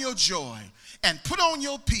put on your joy, and put on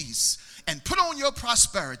your peace, and put on your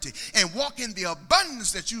prosperity, and walk in the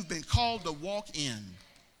abundance that you've been called to walk in.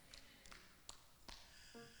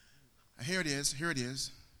 Here it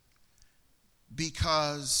is.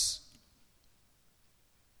 Because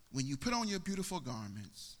when you put on your beautiful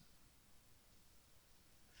garments,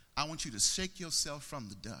 I want you to shake yourself from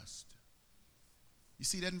the dust. You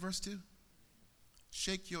see that in verse 2?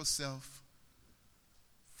 Shake yourself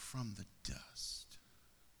from the dust.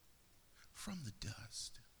 From the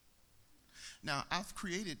dust. Now, I'm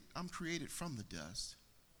created from the dust.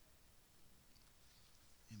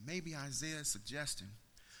 And maybe Isaiah is suggesting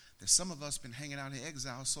that some of us been hanging out in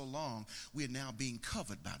exile so long, we are now being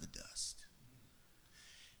covered by the dust.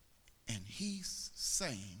 And he's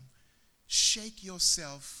saying, shake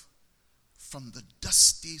yourself from the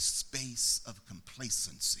dusty space of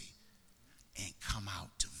complacency and come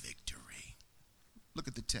out to victory. Look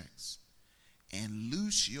at the text. And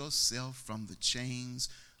loose yourself from the chains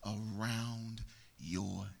around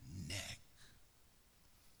your neck,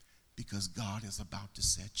 because God is about to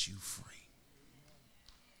set you free.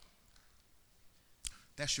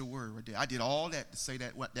 That's your word right there. I did all that to say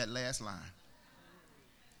that last line.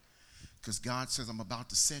 Because God says, I'm about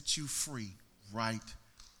to set you free right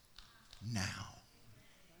now.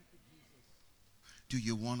 Do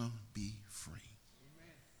you want to be free?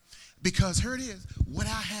 Because here it is. What I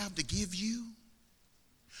have to give you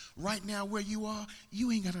right now where you are,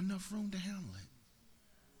 you ain't got enough room to handle it.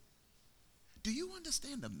 Do you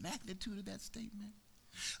understand the magnitude of that statement?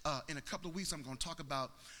 In a couple of weeks, I'm going to talk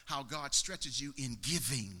about how God stretches you in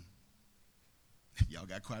giving. Y'all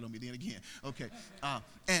got quiet on me then again. Okay.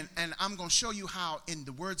 And I'm going to show you how, in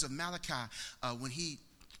the words of Malachi, when he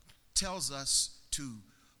tells us to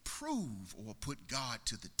prove or put God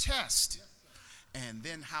to the test, and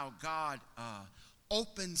then how God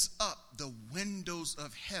opens up the windows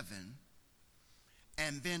of heaven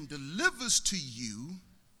and then delivers to you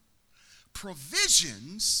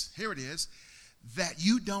provisions, here it is, that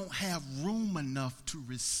you don't have room enough to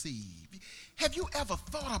receive. Have you ever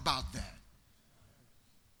thought about that?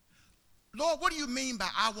 Lord, what do you mean by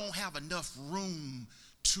I won't have enough room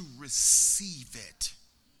to receive it?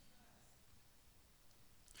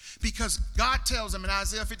 Because God tells them in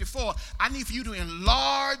Isaiah 54, I need for you to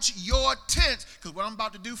enlarge your tent, because what I'm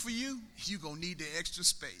about to do for you, you're going to need the extra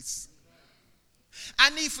space. I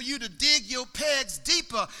need for you to dig your pegs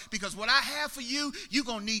deeper, because what I have for you, you're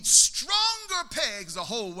going to need stronger pegs to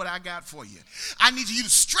hold what I got for you. I need you to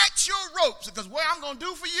stretch your ropes, because what I'm going to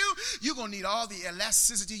do for you, you're going to need all the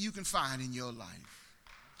elasticity you can find in your life.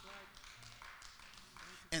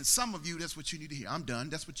 And some of you, that's what you need to hear. I'm done.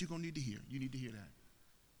 That's what you're going to need to hear. You need to hear that.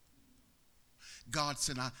 God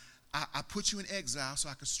said, I put you in exile so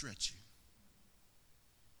I could stretch you.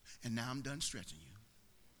 And now I'm done stretching you.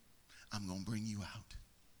 I'm going to bring you out.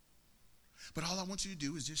 But all I want you to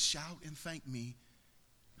do is just shout and thank me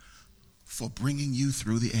for bringing you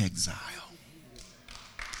through the exile.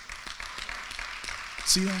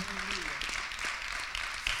 See that?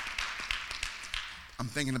 I'm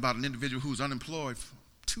thinking about an individual who's unemployed for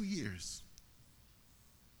 2 years.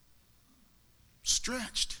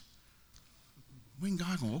 Stretched. When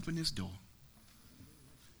God going to open this door?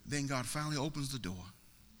 Then God finally opens the door.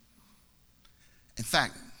 In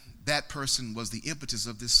fact, that person was the impetus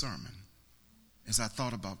of this sermon. As I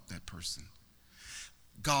thought about that person,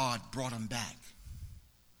 God brought them back.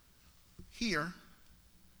 Here,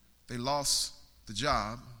 they lost the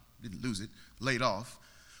job, didn't lose it, laid off,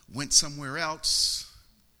 went somewhere else,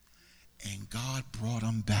 and God brought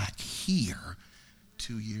them back here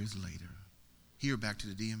 2 years later. Here back to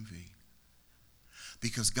the DMV.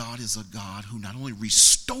 Because God is a God who not only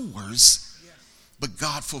restores, but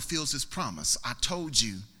God fulfills his promise. I told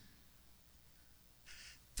you,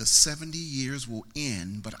 the 70 years will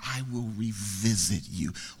end, but I will revisit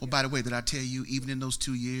you. Oh, by the way, did I tell you, even in those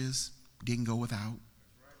 2 years, didn't go without?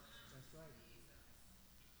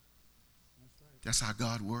 That's how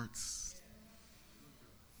God works.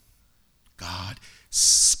 God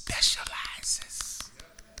specializes.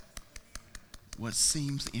 What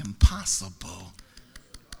seems impossible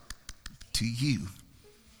to you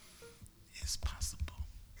is possible.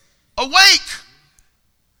 Awake!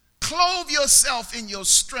 Clothe yourself in your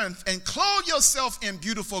strength and clothe yourself in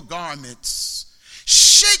beautiful garments.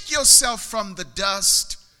 Shake yourself from the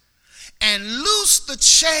dust and loose the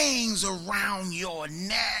chains around your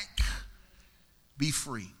neck. Be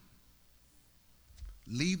free.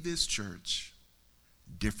 Leave this church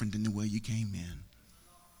different than the way you came in.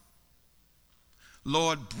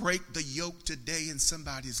 Lord, break the yoke today in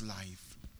somebody's life.